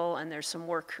Brazil, and there's some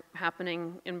work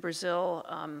happening in Brazil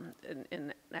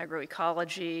in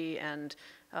agroecology and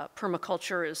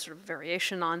permaculture is sort of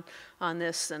variation on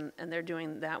this, and they're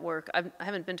doing that work. I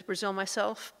haven't been to Brazil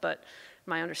myself, but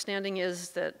my understanding is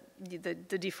that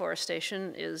the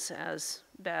deforestation is as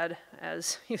bad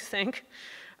as you think.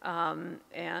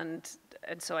 And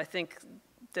so I think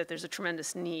that there's a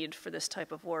tremendous need for this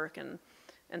type of work, and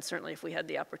certainly if we had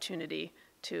the opportunity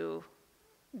to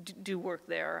do work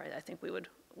there, I think we would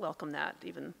welcome that,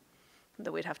 even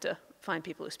though we'd have to find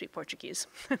people who speak Portuguese.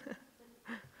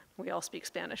 We all speak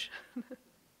Spanish. Yes.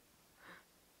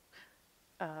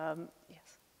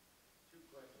 Two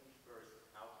questions. First,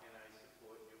 how can I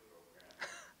support your program?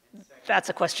 And second, That's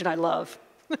a question I love.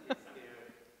 are you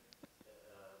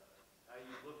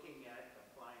looking at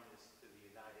applying this to the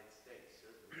United States,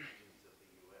 certain regions of the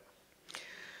U.S.?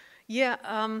 Yeah,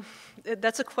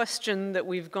 that's a question that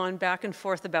we've gone back and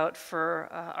forth about for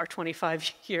our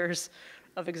 25 years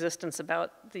of existence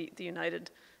about the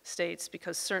United States,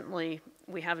 because certainly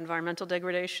we have environmental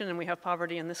degradation and we have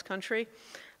poverty in this country.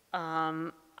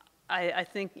 I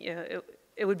think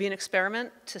it would be an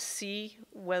experiment to see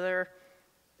whether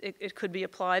it could be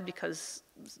applied, because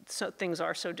things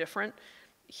are so different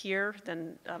here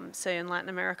than, say, in Latin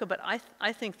America. But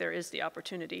I think there is the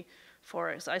opportunity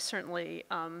for it. I certainly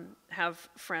have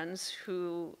friends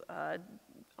who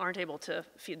aren't able to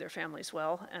feed their families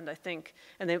well, and I think,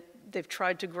 and they've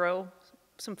tried to grow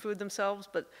some food themselves,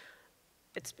 but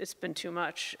it's been too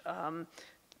much.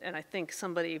 And I think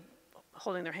somebody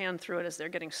holding their hand through it as they're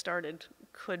getting started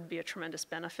could be a tremendous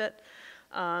benefit.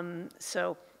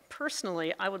 So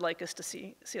personally, I would like us to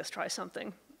see us try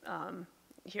something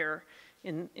here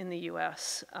in the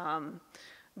U.S.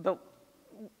 But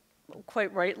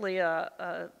quite rightly,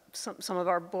 some of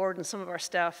our board and some of our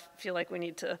staff feel like we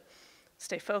need to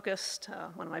stay focused.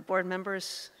 One of my board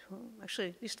members, who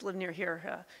actually used to live near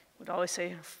here, would always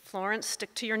say, Florence,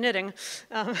 stick to your knitting.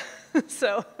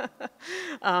 So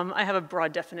I have a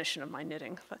broad definition of my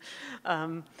knitting.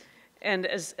 And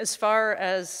as far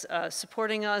as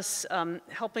supporting us,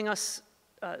 helping us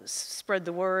spread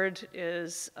the word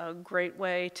is a great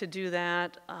way to do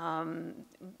that.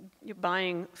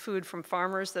 Buying food from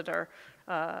farmers that are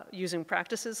using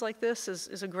practices like this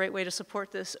is a great way to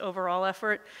support this overall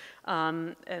effort.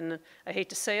 And I hate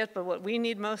to say it, but what we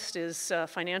need most is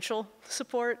financial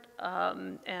support.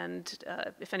 And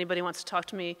if anybody wants to talk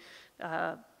to me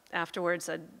afterwards,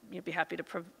 I'd be happy to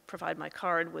provide my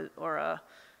card or a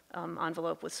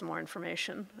envelope with some more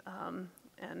information.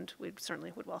 And we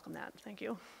certainly would welcome that. Thank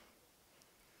you.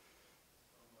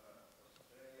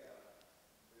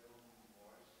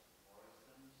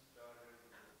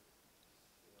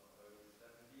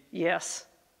 Yes.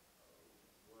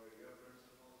 Were your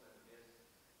principles and his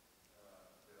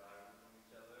derived from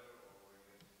each other, or were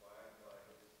you inspired by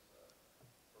his thoughts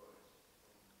from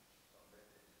some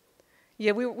decades ago?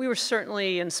 Yeah, we were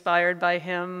certainly inspired by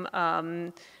him.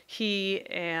 He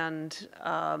and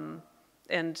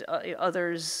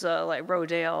others like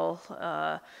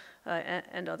Rodale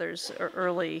and others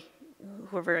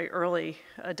who are very early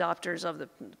adopters of the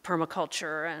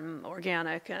permaculture and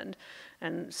organic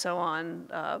and so on,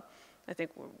 I think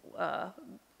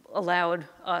allowed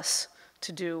us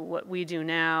to do what we do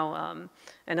now,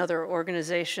 and other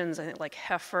organizations, I think like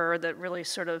Heifer, that really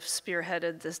sort of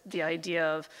spearheaded the idea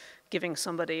of giving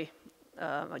somebody,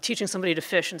 teaching somebody to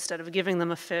fish instead of giving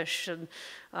them a fish, and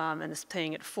is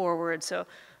paying it forward. So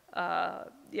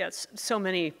yeah, so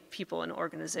many people and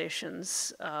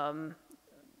organizations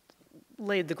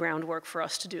laid the groundwork for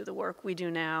us to do the work we do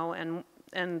now, and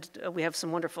we have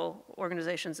some wonderful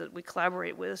organizations that we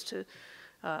collaborate with to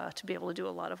be able to do a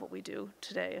lot of what we do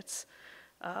today. It's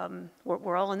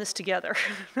we're all in this together.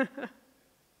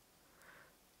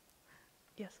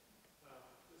 Yes.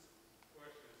 This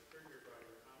question is triggered by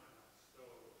your comment on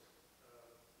stoves.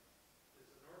 There's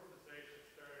an organization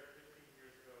started 15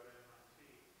 years ago at MIT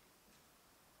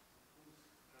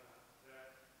that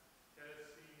has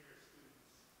senior students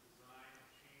design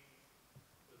machines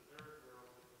for the third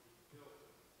world that will be built in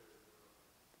the third world.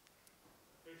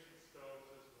 Efficient stoves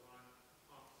is one,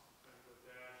 pumps in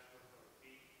Bangladesh,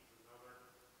 heat is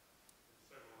another, and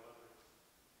several others.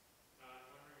 I'm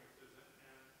wondering if there's,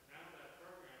 and now that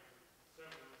program is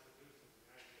several institutions in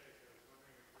the United States, I was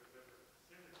wondering if there's ever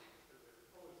synergy, because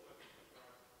they're always looking for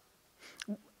projects.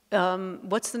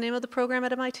 What's the name of the program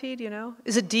at MIT? Do you know?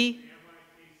 Is it D? The MIT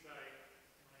site,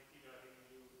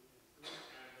 MIT.edu, and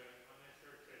on their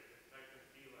search engine, type in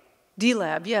D-Lab.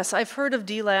 D-Lab, yes, I've heard of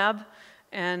D-Lab,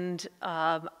 and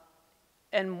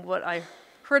what I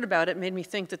heard about it made me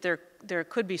think that there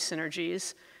could be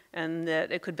synergies, and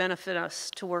that it could benefit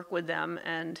us to work with them.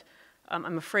 And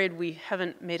I'm afraid we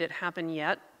haven't made it happen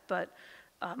yet, but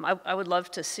I would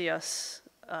love to see us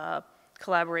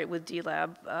collaborate with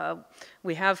D-Lab.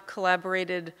 We have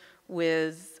collaborated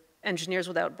with Engineers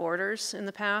Without Borders in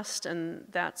the past, and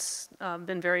that's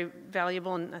been very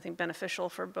valuable and I think beneficial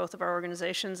for both of our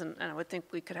organizations, and I would think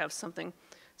we could have something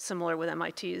similar with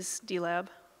MIT's D-Lab.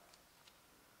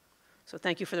 So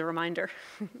thank you for the reminder.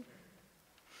 Am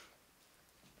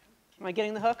I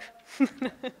getting the hook? Good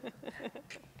job,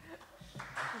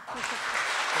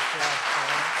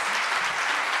 Florence.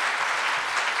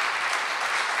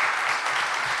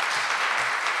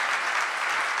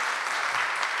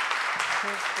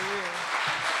 Here's for you.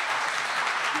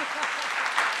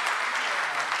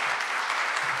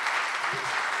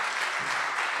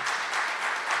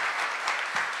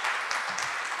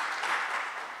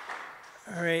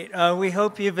 All right, we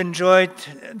hope you've enjoyed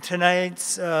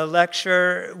tonight's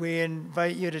lecture. We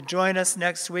invite you to join us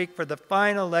next week for the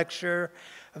final lecture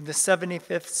of the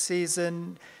 75th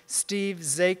season. Steve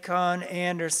Zacon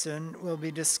Anderson will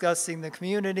be discussing the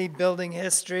community building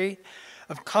history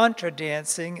of contra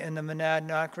dancing in the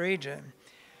Monadnock region.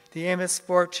 The Amos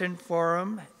Fortune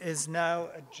Forum is now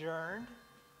adjourned.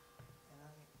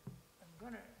 And I'm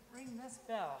going to ring this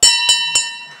bell.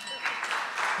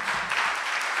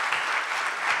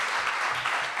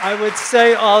 I would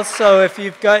say also, if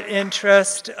you've got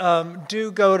interest,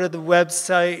 do go to the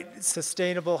website,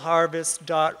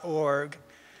 sustainableharvest.org,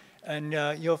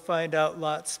 and you'll find out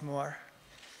lots more.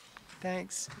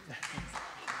 Thanks.